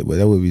here to see it, but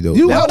that would be dope.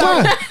 You what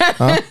time?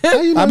 Huh?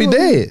 I'd be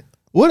dead.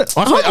 What?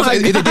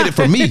 They did it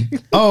for me.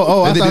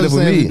 I they did it for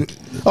me.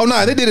 Oh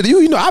no, they did it.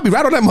 You know, I'll be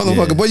right on that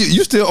motherfucker. Yeah. Boy,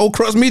 you still owe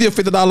Crust Media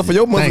 $50 for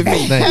your monthly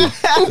fee. Thank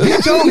you. He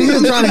told me you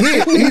was trying to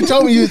hit. He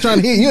told me you was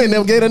trying to hit. You ain't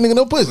never gave that nigga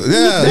no pussy.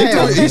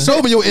 Yeah, he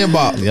showed me your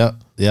inbox.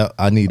 Yep.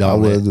 I need all I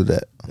will that. do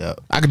that.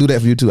 Yep. I can do that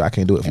for you too. I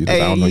can't do it for you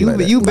because I don't know you like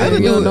that. You better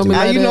You don't do know it. me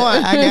like You know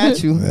that. I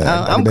got you.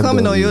 Yeah, I'm I can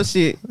coming do on it. your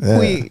shit Yeah.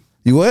 quick.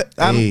 You what?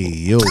 Hey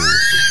yo.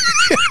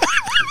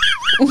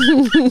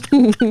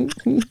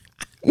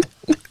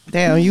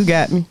 Damn, you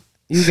got me.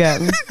 You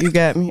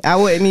got me. I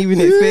wasn't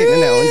even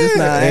expecting that one just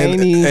now. I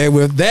ain't even. And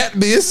with that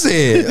being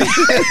said,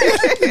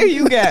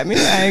 You got me.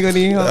 I ain't gonna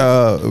even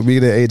hold. me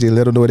and AJ,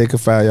 let them know where they can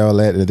find y'all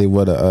at, and if they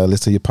want to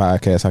listen to your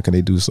podcast, how can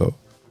they do so?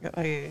 Go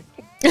ahead.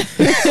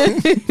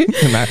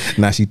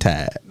 now she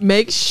tired.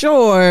 Make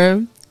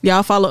sure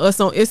y'all follow us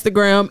on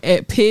Instagram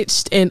at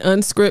Pitched and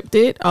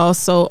Unscripted.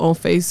 Also on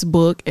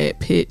Facebook at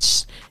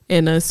Pitched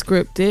and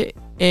Unscripted.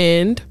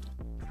 And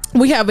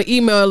we have an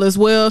email as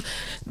well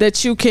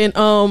that you can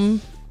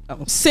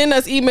send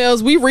us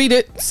emails. We read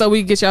it so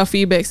we get y'all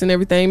feedbacks and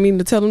everything. Meaning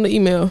to tell them the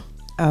email.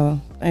 Oh,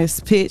 it's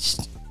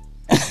pitched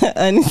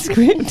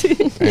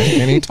unscripted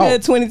And he talk.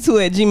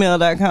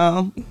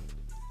 22@gmail.com.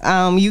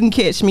 You can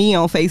catch me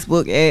on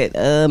Facebook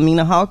at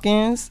Mina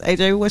Hawkins.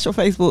 AJ, what's your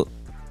Facebook?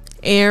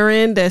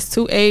 Aaron, that's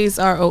 2 A's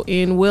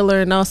RON Willer,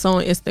 and also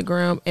on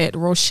Instagram at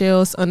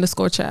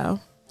Rochelle's_child.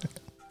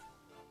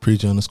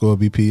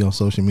 Preacher_BP on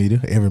social media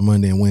every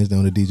Monday and Wednesday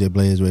on the DJ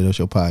Blaze Radio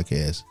Show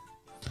podcast.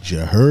 You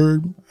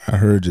heard? I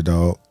heard you,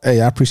 dog.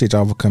 Hey, I appreciate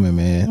y'all for coming,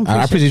 man.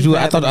 I appreciate you you.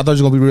 for I thought having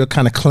you were gonna be real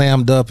kind of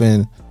clammed up,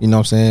 and you know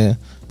what I'm saying.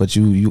 But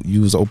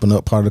you was open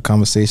up part of the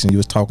conversation. You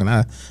was talking.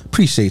 I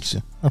appreciate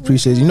you. I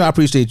appreciate you. You know, I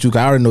appreciate you. Cause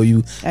I already know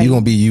you. You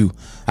gonna be you.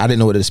 I didn't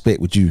know what to expect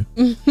with you.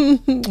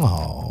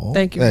 Oh,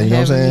 Thank you Yeah, for you know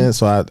what I'm having saying. me.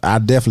 So I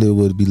definitely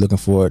would be looking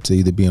forward to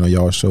either being on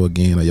y'all show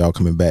again or y'all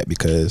coming back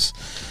because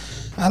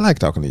I like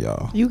talking to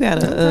y'all. You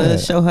gotta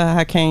show her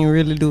how can you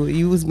really do it.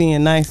 You was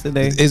being nice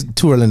today. It's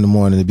too early in the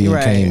morning to be in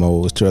Right. cane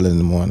mode. It's too early in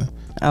the morning.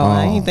 Oh,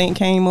 I ain't think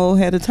Kane Mode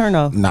had a turn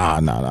off.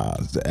 Nah.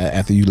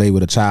 After you lay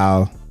with a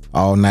child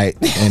all night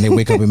and they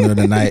wake up in the middle of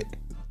the night,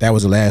 that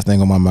was the last thing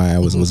on my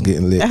mind was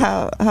getting lit.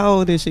 How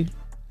old is she?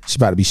 She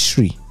about to be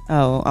 3.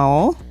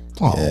 Oh,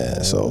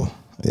 Yeah, so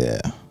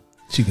yeah,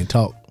 she can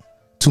talk.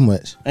 too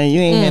much. and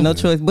you ain't had no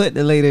choice but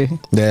to lay there.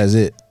 That's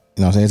it.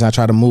 You know what I'm saying? So I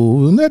try to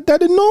move.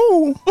 Daddy,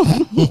 no.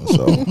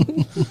 So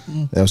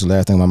that was the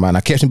last thing on my mind.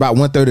 I catch me about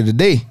 1:30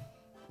 today.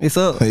 It's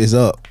up. It's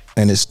up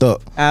and it's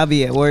stuck. I'll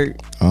be at work.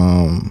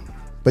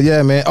 But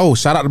yeah, man. Oh,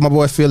 shout out to my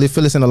boy Philly.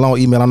 Philly sent a long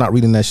email. I'm not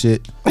reading that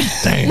shit.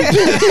 Damn.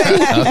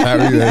 I'm not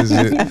reading that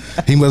shit.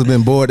 He must have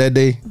been bored that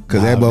day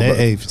because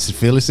Hey,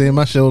 Philly saying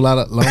my show a lot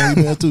of long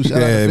email too.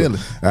 Shout out to Philly.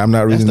 I'm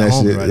not reading that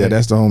That's the shit. homie right Yeah, there.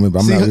 that's the homie.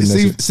 But I'm not reading that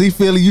shit. See,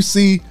 Philly, you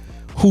see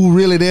who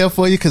really there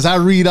for you because I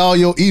read all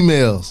your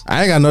emails.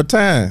 I ain't got no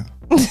time.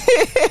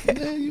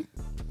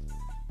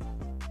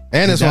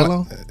 And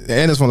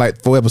it's from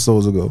like 4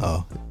 episodes ago.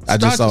 Oh, I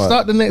just saw it.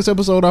 Start the next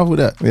episode off with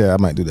that. Yeah, I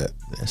might do that.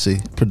 Yeah, see,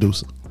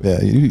 producer.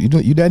 Yeah, you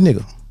that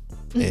nigga.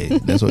 Hey,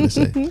 that's what they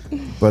say.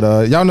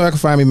 But y'all know I can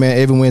find me, man,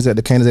 every Wednesday at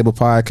the Cane is Able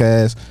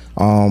podcast.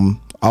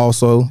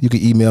 Also, you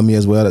can email me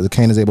as well at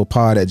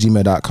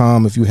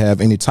thecaneisablepod@gmail.com if you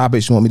have any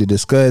topics you want me to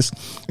discuss,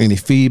 any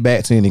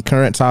feedback to any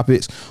current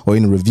topics, or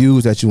any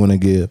reviews that you want to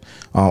give.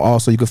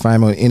 Also, you can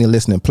find me on any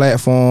listening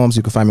platforms.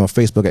 You can find me on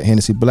Facebook at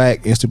Hennessy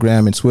Black,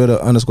 Instagram and Twitter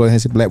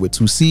 _Hennessy Black with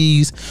 2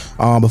 C's.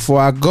 Before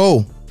I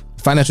go,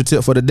 financial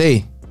tip for the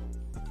day: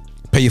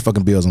 pay your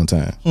fucking bills on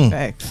time.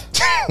 Facts.